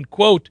Mullen,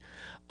 quote,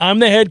 "I'm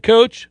the head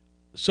coach,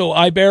 so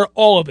I bear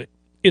all of it.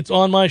 It's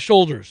on my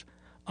shoulders.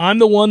 I'm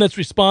the one that's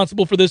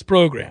responsible for this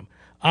program.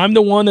 I'm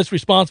the one that's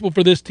responsible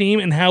for this team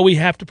and how we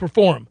have to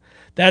perform.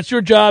 That's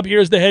your job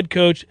here as the head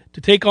coach, to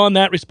take on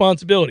that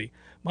responsibility.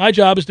 My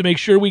job is to make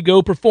sure we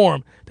go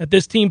perform, that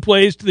this team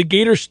plays to the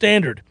Gators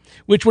standard,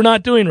 which we're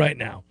not doing right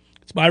now.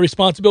 It's my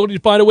responsibility to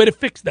find a way to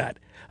fix that.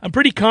 I'm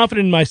pretty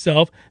confident in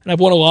myself, and I've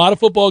won a lot of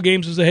football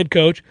games as a head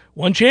coach,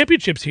 won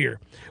championships here.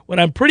 What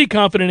I'm pretty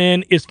confident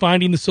in is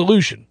finding the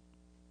solution."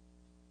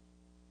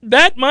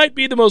 That might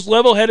be the most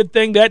level-headed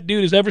thing that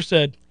dude has ever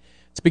said.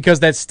 It's because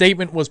that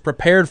statement was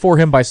prepared for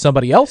him by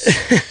somebody else.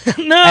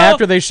 No.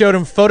 After they showed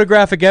him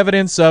photographic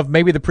evidence of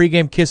maybe the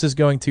pregame kisses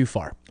going too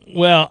far.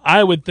 Well,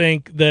 I would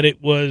think that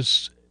it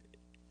was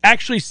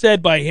actually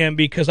said by him,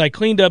 because I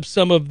cleaned up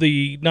some of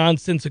the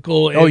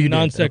nonsensical and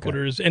non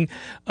sequiturs. Okay.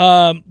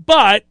 And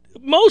but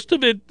most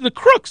of it, the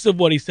crux of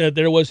what he said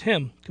there was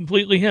him,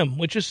 completely him,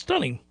 which is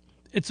stunning.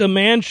 It's a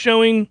man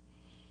showing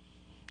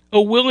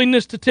a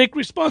willingness to take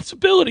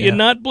responsibility and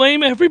not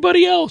blame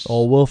everybody else.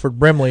 Old Wilford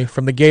Brimley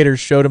from the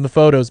Gators showed him the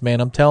photos, man,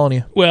 I'm telling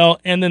you.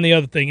 Well, and then the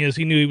other thing is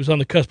he knew he was on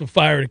the cusp of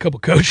firing a couple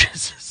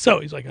coaches. So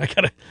he's like,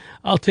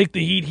 I'll take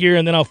the heat here,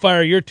 and then I'll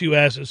fire your two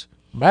asses.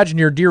 Imagine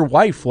your dear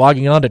wife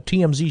logging on to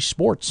TMZ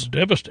Sports.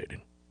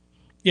 Devastating.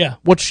 Yeah.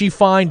 What'd she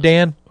find,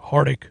 Dan?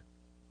 Heartache,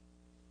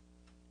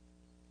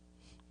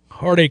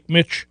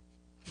 Mitch.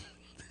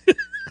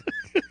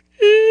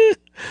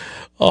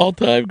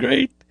 All-time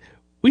great.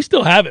 We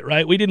still have it,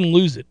 right? We didn't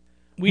lose it.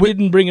 We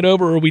didn't bring it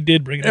over, or we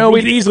did bring it over.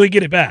 We could easily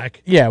get it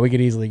back. Yeah, we could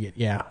easily get,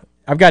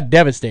 I've got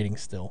Devastating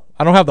still.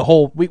 I don't have the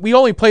whole, we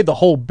only played the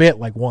whole bit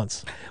like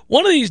once.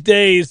 One of these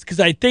days, because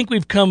I think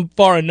we've come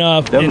far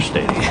enough.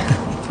 Devastating.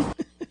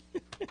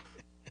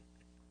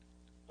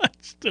 I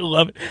still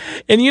love it.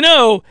 And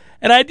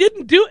and I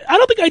don't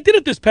think I did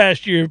it this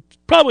past year.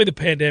 Probably the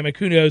pandemic,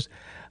 who knows.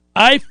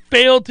 I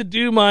failed to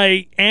do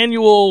my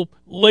annual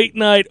late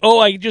night,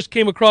 I just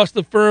came across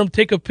the firm,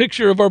 take a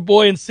picture of our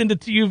boy and send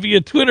it to you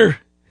via Twitter.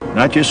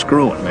 Not just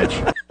screwing, Mitch.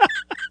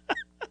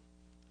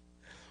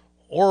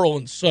 Oral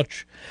and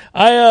such.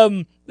 I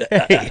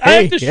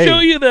have to show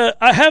you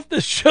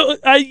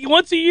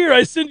once a year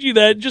I send you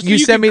that just so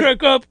you can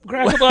crack up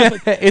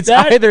off it. It's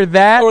either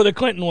that or the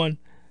Clinton one.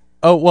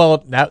 Oh,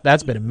 well,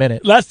 that's been a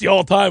minute. That's the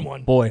all-time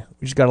one. Boy,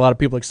 we just got a lot of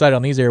people excited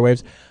on these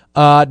airwaves.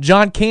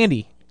 John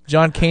Candy.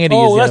 John Candy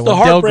is the that's the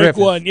heartbreak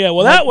one. Yeah,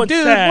 well, that one's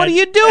dude, sad. what are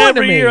you doing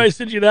Every to me? year I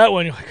send you that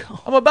one. You're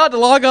like, I'm about to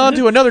log on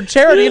to another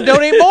charity and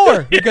donate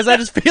more because I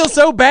just feel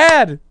so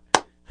bad.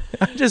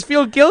 I just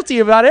feel guilty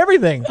about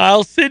everything.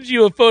 I'll send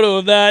you a photo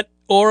of that,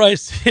 or I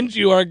send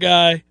you our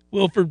guy,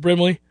 Wilford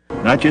Brimley.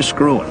 Not just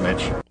screwing,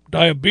 Mitch.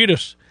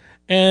 Diabetes.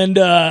 And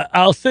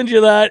I'll send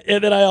you that,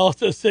 and then I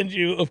also send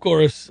you, of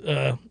course,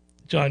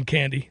 John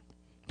Candy,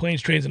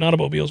 Planes, Trains, and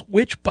Automobiles,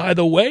 which, by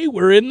the way,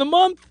 we're in the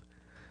month.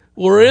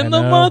 We're in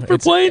the month for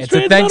Planes,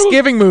 Trains, and Automobiles. It's a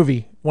Thanksgiving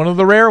movie, one of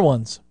the rare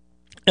ones.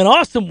 An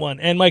awesome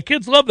one, and my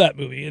kids love that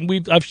movie, and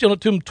I've shown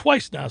it to them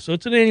twice now, so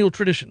it's an annual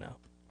tradition now.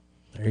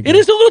 It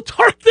is a little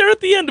dark there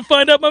at the end to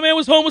find out my man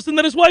was homeless and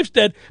that his wife's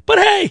dead, but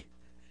hey!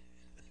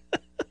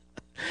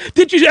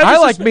 Did you ever I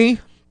like me.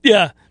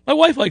 Yeah, my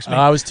wife likes me.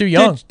 I was too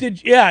young.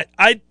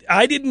 I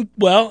didn't,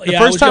 well, the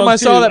first time I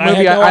saw that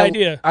movie, I had no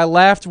idea. I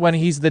laughed when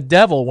he's the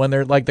devil, when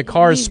they're like the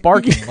car is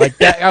sparking. Like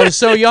that, I was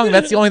so young,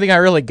 that's the only thing I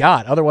really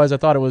got. Otherwise, I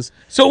thought it was...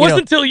 So it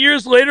wasn't until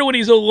years later when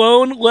he's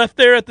alone, left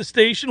there at the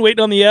station,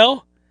 waiting on the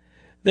L,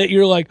 that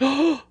you're like,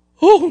 oh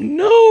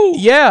no!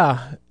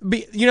 Yeah.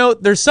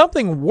 There's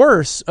something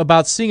worse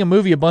about seeing a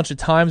movie a bunch of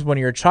times when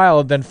you're a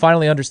child than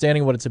finally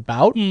understanding what it's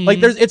about. Mm-hmm.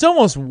 Like, it's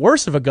almost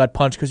worse of a gut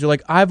punch because you're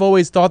like, I've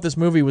always thought this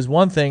movie was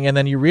one thing, and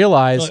then you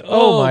realize, like,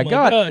 oh my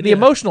God, the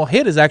emotional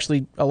hit is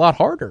actually a lot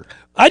harder.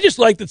 I just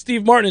like that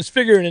Steve Martin is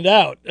figuring it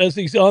out as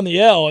he's on the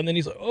L, and then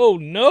he's like, oh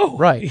no.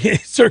 Right. He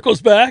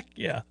circles back.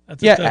 Yeah.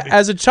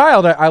 As a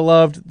child, I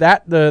loved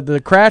that,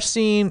 the crash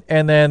scene,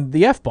 and then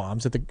the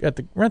F-bombs at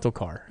the rental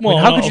car. Well,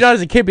 how could you not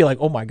as a kid be like,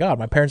 oh my God,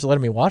 my parents are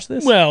letting me watch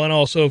this? Well, and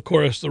also, of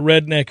course, the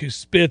redneck who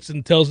spits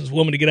and tells his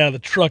woman to get out of the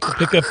truck and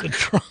pick up the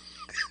trunk.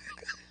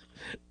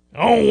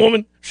 Oh,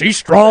 woman. She's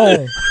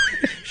strong.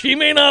 She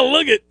may not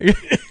look it, but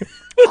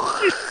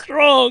she's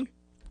strong.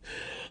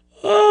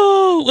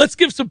 Oh, let's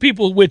give some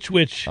people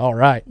which. All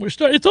right.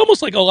 It's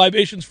almost like a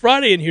Libations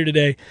Friday in here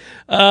today.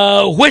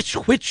 Which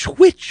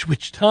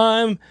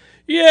time?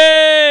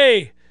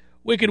 Yay!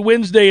 Wicked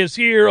Wednesday is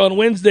here. On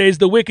Wednesdays,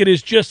 the Wicked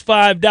is just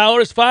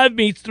 $5. 5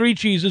 meats, 3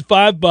 cheeses,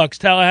 $5.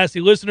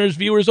 Tallahassee listeners,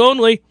 viewers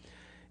only.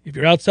 If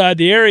you're outside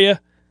the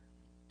area,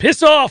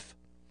 piss off.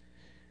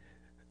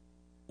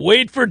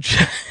 Wait for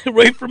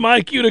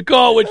my cue to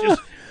call, which is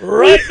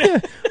right now.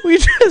 We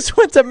just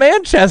went to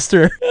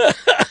Manchester.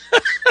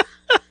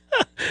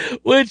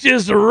 Which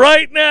is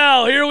right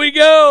now. Here we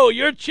go.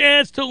 Your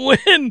chance to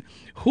win.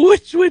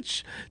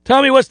 Which?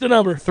 Tommy, what's the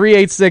number?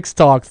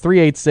 386-TALK,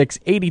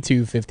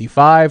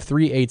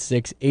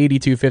 386-8255,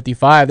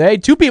 386-8255. Hey,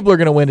 2 people are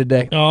going to win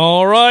today.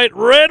 All right.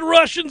 Red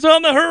Russians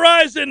on the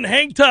horizon.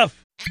 Hang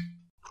tough.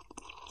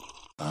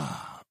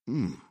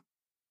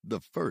 The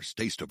first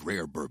taste of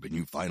rare bourbon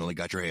you finally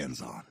got your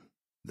hands on.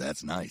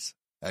 That's nice.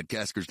 At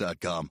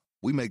Caskers.com,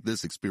 we make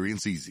this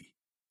experience easy.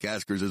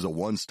 Caskers is a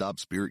one-stop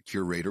spirit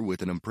curator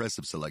with an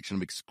impressive selection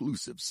of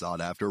exclusive,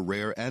 sought-after,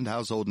 rare, and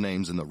household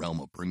names in the realm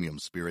of premium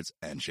spirits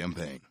and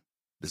champagne.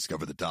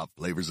 Discover the top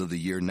flavors of the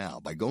year now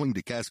by going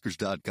to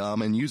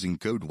Caskers.com and using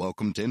code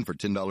WELCOME10 for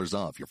 $10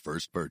 off your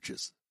first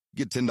purchase.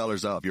 Get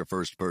 $10 off your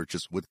first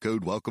purchase with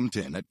code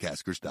WELCOME10 at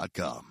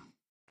Caskers.com.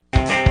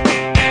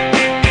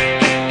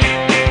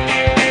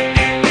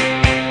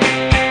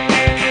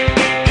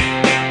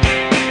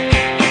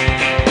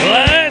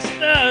 Last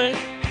night.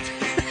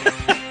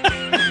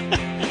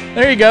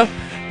 There you go.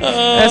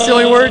 That's the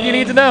only word you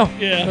need to know.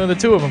 Yeah. The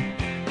 2 of them.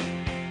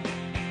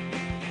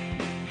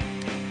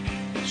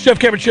 Jeff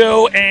Cameron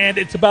Show, and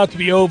it's about to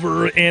be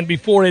over. And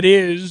before it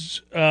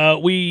is,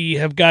 we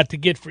have got to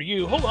get for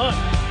you. Hold on.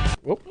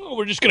 Oh,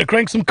 we're just going to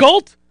crank some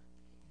Colt?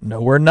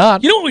 No, we're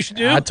not. You know what we should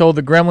do? I told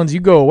the Gremlins, you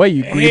go away,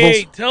 you greebles.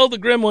 Hey, tell the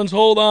Gremlins,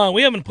 hold on.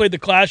 We haven't played the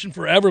Clash in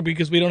forever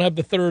because we don't have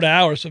the third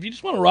hour. So if you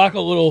just want to rock a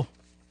little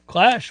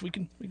Clash, we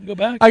can go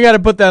back. I got to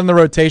put that in the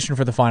rotation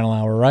for the final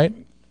hour, right?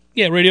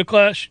 Yeah, Radio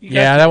Clash.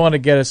 Yeah, that want to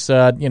get us,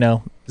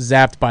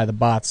 zapped by the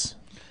bots.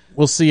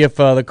 We'll see if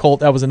the Colt,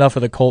 that was enough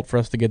of the Colt for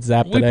us to get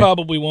zapped today. We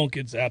probably won't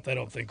get zapped. I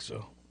don't think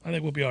so. I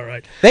think we'll be all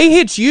right. They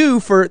hit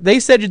you they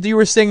said you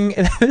were singing,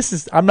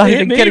 I'm not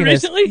even kidding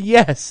recently? this.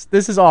 Yes,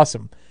 this is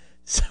awesome.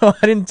 So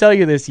I didn't tell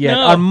you this yet.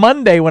 No. On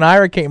Monday when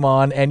Ira came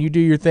on and you do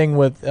your thing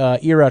with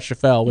Ira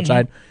Shafel, which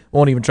I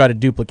won't even try to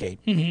duplicate,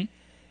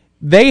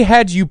 they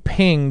had you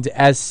pinged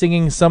as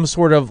singing some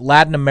sort of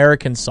Latin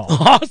American song.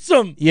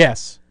 Awesome.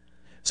 Yes.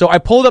 So I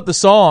pulled up the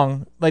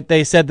song, like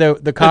they said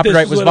the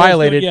copyright was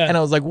violated, and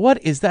I was like,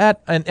 what is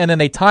that? And then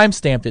they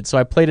time-stamped it, so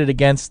I played it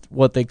against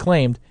what they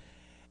claimed.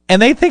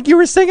 And they think you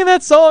were singing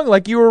that song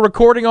like you were a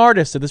recording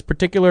artist at this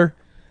particular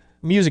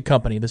music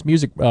company, this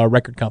music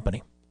record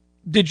company.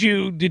 Did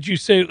you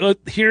say,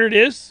 here it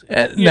is?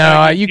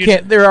 No, you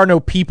can't. There are no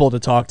people to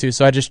talk to,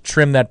 so I just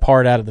trimmed that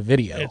part out of the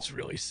video. It's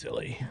really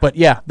silly. But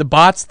yeah, the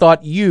bots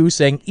thought you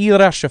saying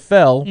Ira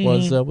Shafel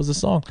was a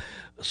song.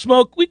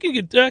 Smoke,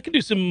 I can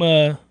do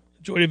some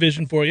Joy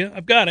Division for you.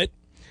 I've got it.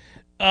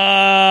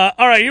 All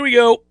right, here we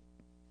go.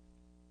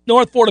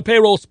 North Florida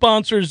Payroll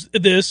sponsors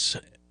this.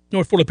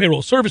 North Florida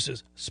Payroll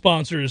Services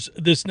sponsors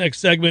this next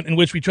segment in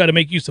which we try to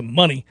make you some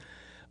money.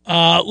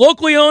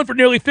 Locally owned for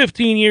nearly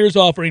 15 years,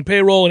 offering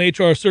payroll and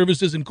HR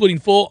services, including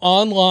full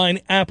online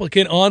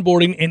applicant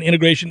onboarding and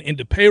integration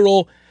into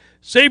payroll.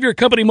 Save your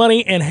company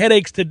money and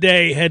headaches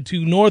today. Head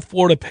to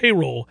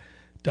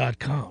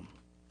northfloridapayroll.com.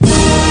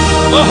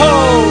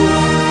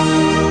 Whoa!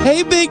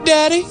 Hey, Big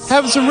Daddy,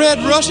 having some Red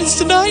Russians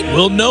tonight?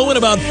 We'll know in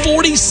about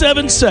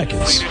 47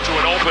 seconds. Into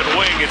an open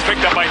wing. It's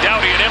picked up by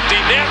Dowdy. An empty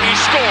net. He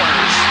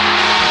scores.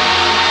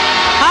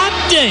 Hot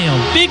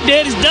damn. Big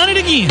Daddy's done it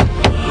again.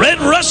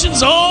 Red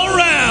Russians all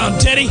around,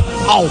 Teddy.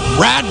 All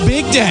right,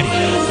 Big Daddy.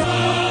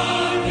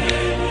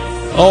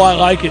 Oh, I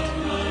like it.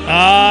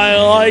 I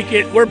like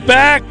it. We're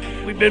back.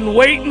 We've been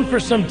waiting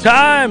for some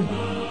time.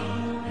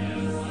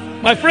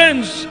 My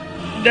friends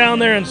down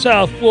there in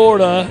South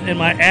Florida and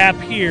my app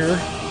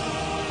here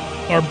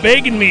are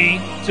begging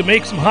me to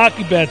make some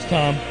hockey bets,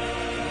 Tom.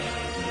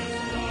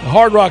 The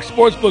Hard Rock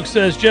Sportsbook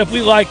says, Jeff,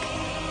 we like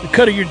the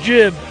cut of your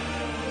jib,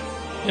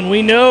 and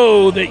we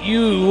know that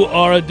you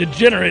are a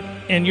degenerate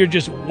and you're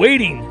just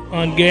waiting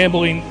on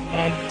gambling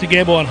to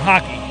gamble on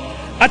hockey.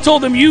 I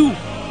told them, you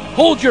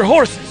hold your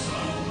horses.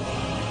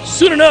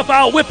 Soon enough,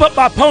 I'll whip up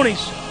my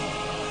ponies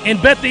and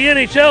bet the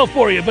NHL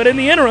for you. But in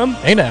the interim,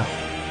 Hey now.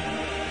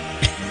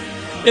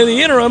 I'm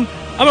going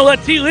to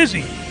let T.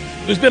 Lizzie,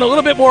 who's been a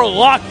little bit more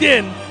locked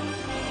in,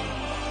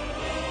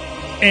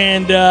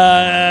 and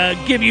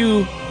I'll give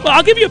you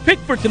a pick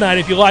for tonight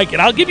if you like it.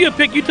 I'll give you a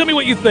pick. You tell me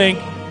what you think,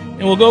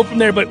 and we'll go from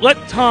there. But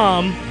let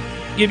Tom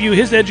give you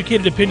his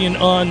educated opinion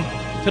on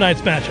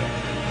tonight's matchup.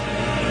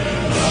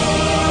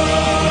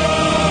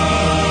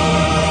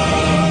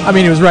 I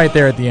mean, it was right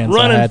there at the end.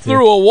 Running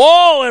through a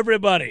wall,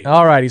 everybody.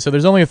 All righty, so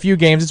there's only a few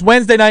games. It's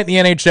Wednesday night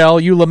in the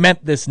NHL. You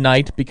lament this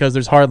night because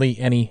there's hardly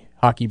any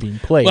hockey being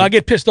played. Well, I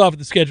get pissed off at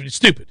the schedule. It's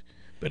stupid.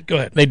 But go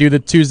ahead. They do the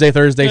Tuesday,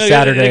 Thursday,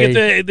 Saturday.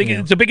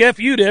 It's a big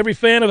FU to every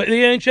fan of the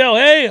NHL.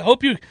 Hey,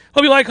 hope you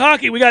like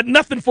hockey. We got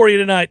nothing for you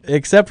tonight.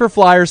 Except for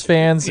Flyers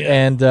fans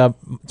and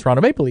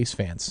Toronto Maple Leafs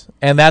fans.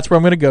 And that's where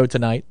I'm going to go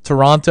tonight.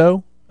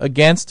 Toronto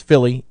against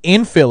Philly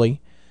in Philly.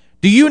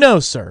 Do you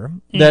know, sir,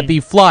 that the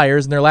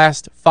Flyers in their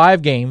last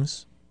 5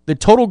 games, the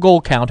total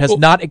goal count has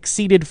not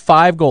exceeded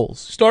 5 goals?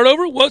 Start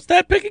over. What's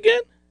that pick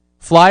again?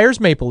 Flyers,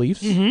 Maple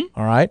Leafs.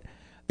 All right.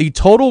 The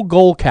total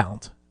goal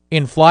count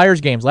in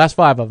Flyers games, last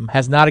 5 of them,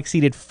 has not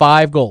exceeded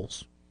 5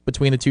 goals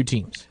between the two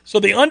teams. So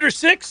the under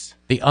 6?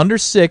 The under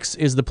 6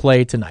 is the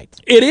play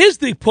tonight. It is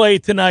the play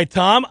tonight,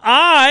 Tom.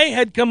 I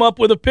had come up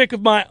with a pick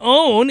of my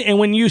own, and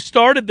when you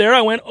started there,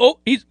 I went, oh,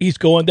 he's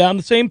going down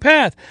the same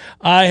path.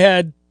 I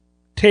had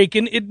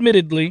taken,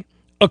 admittedly,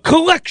 a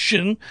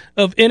collection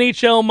of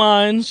NHL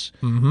minds,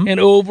 an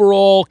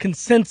overall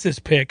consensus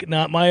pick,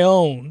 not my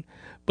own.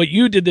 But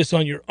you did this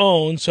on your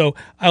own, so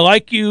I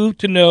like you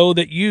to know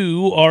that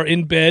you are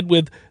in bed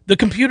with the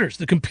computers.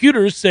 The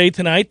computers say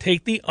tonight,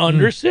 take the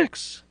under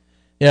 6.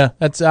 Yeah,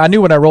 I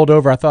knew when I rolled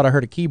over, I thought I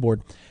heard a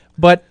keyboard.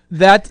 But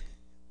that,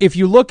 if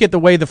you look at the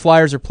way the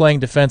Flyers are playing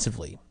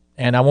defensively,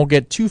 and I won't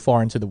get too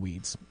far into the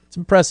weeds, it's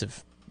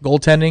impressive.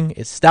 Goaltending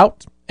is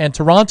stout, and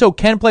Toronto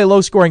can play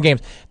low-scoring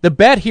games. The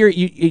bet here,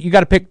 you got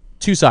to pick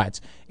two sides.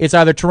 It's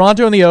either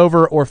Toronto in the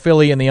over or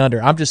Philly in the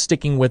under. I'm just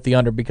sticking with the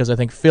under because I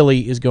think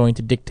Philly is going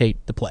to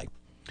dictate the play.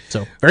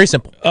 So, very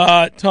simple.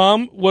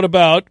 Tom, what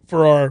about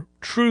for our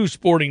true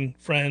sporting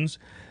friends?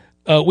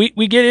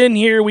 We get in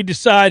here, we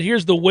decide,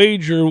 here's the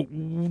wager.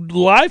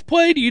 Live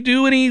play, do you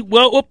do any,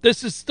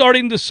 this is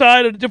starting to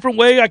decide a different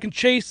way. I can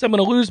chase, I'm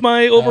going to lose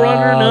my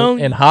over-under. No?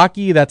 In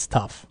hockey, that's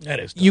tough. That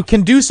is tough. You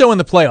can do so in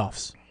the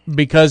playoffs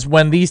because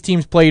when these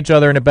teams play each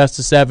other in a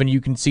best-of-7,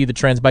 you can see the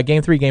trends. By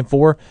Game 3, Game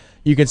 4,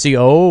 you can see,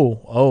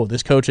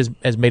 this coach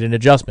has made an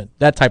adjustment,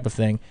 that type of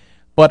thing.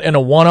 But in a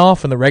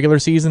one-off in the regular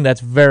season,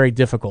 that's very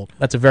difficult.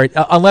 That's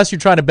unless you're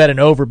trying to bet an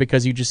over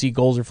because you just see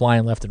goals are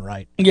flying left and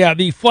right. Yeah,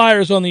 the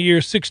Flyers on the year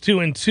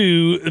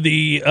 6-2-2.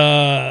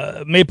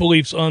 The Maple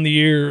Leafs on the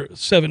year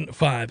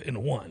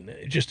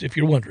 7-5-1. Just if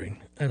you're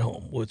wondering. at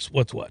home. What's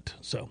what?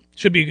 So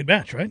should be a good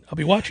match, right? I'll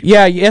be watching.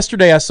 Yeah,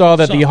 yesterday I saw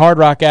that the Hard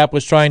Rock app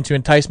was trying to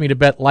entice me to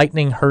bet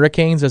Lightning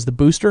Hurricanes as the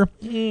booster.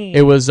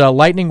 It was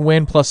Lightning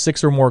win plus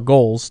 6 or more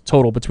goals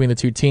total between the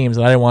two teams,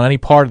 and I didn't want any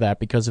part of that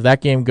because if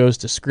that game goes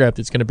to script,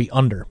 it's going to be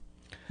under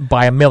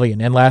by 1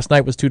 million. And last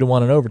night was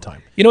 2-1 in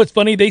overtime. You know what's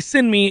funny? They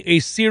send me a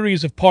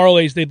series of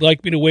parlays they'd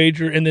like me to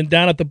wager, and then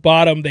down at the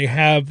bottom they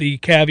have the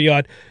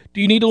caveat,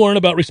 do you need to learn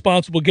about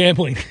responsible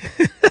gambling?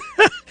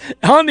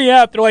 On the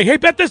app, they're like, hey,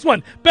 bet this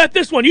one.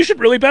 You should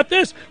really bet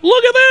this.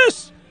 Look at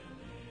this.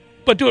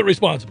 But do it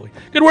responsibly.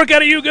 Good work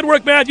out of you. Good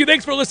work, Matthew.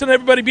 Thanks for listening,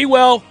 everybody. Be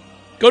well.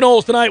 Go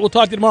Noles tonight. We'll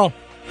talk to you tomorrow.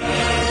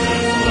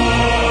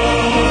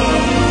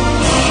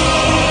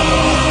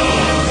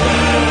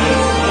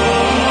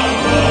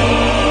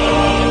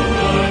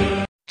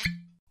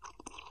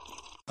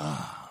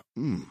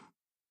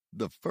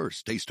 The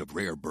first taste of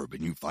rare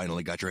bourbon you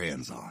finally got your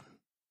hands on.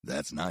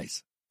 That's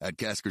nice. At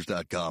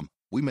Caskers.com,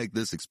 we make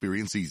this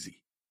experience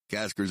easy.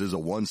 Caskers is a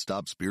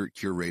one-stop spirit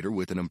curator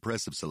with an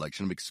impressive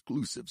selection of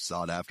exclusive,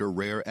 sought-after,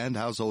 rare, and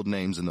household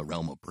names in the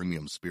realm of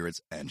premium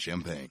spirits and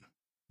champagne.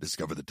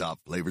 Discover the top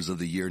flavors of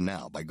the year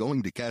now by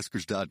going to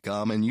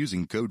Caskers.com and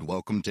using code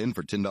WELCOME10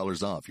 for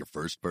 $10 off your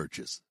first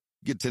purchase.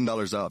 Get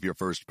 $10 off your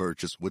first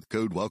purchase with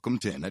code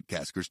WELCOME10 at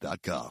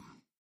Caskers.com.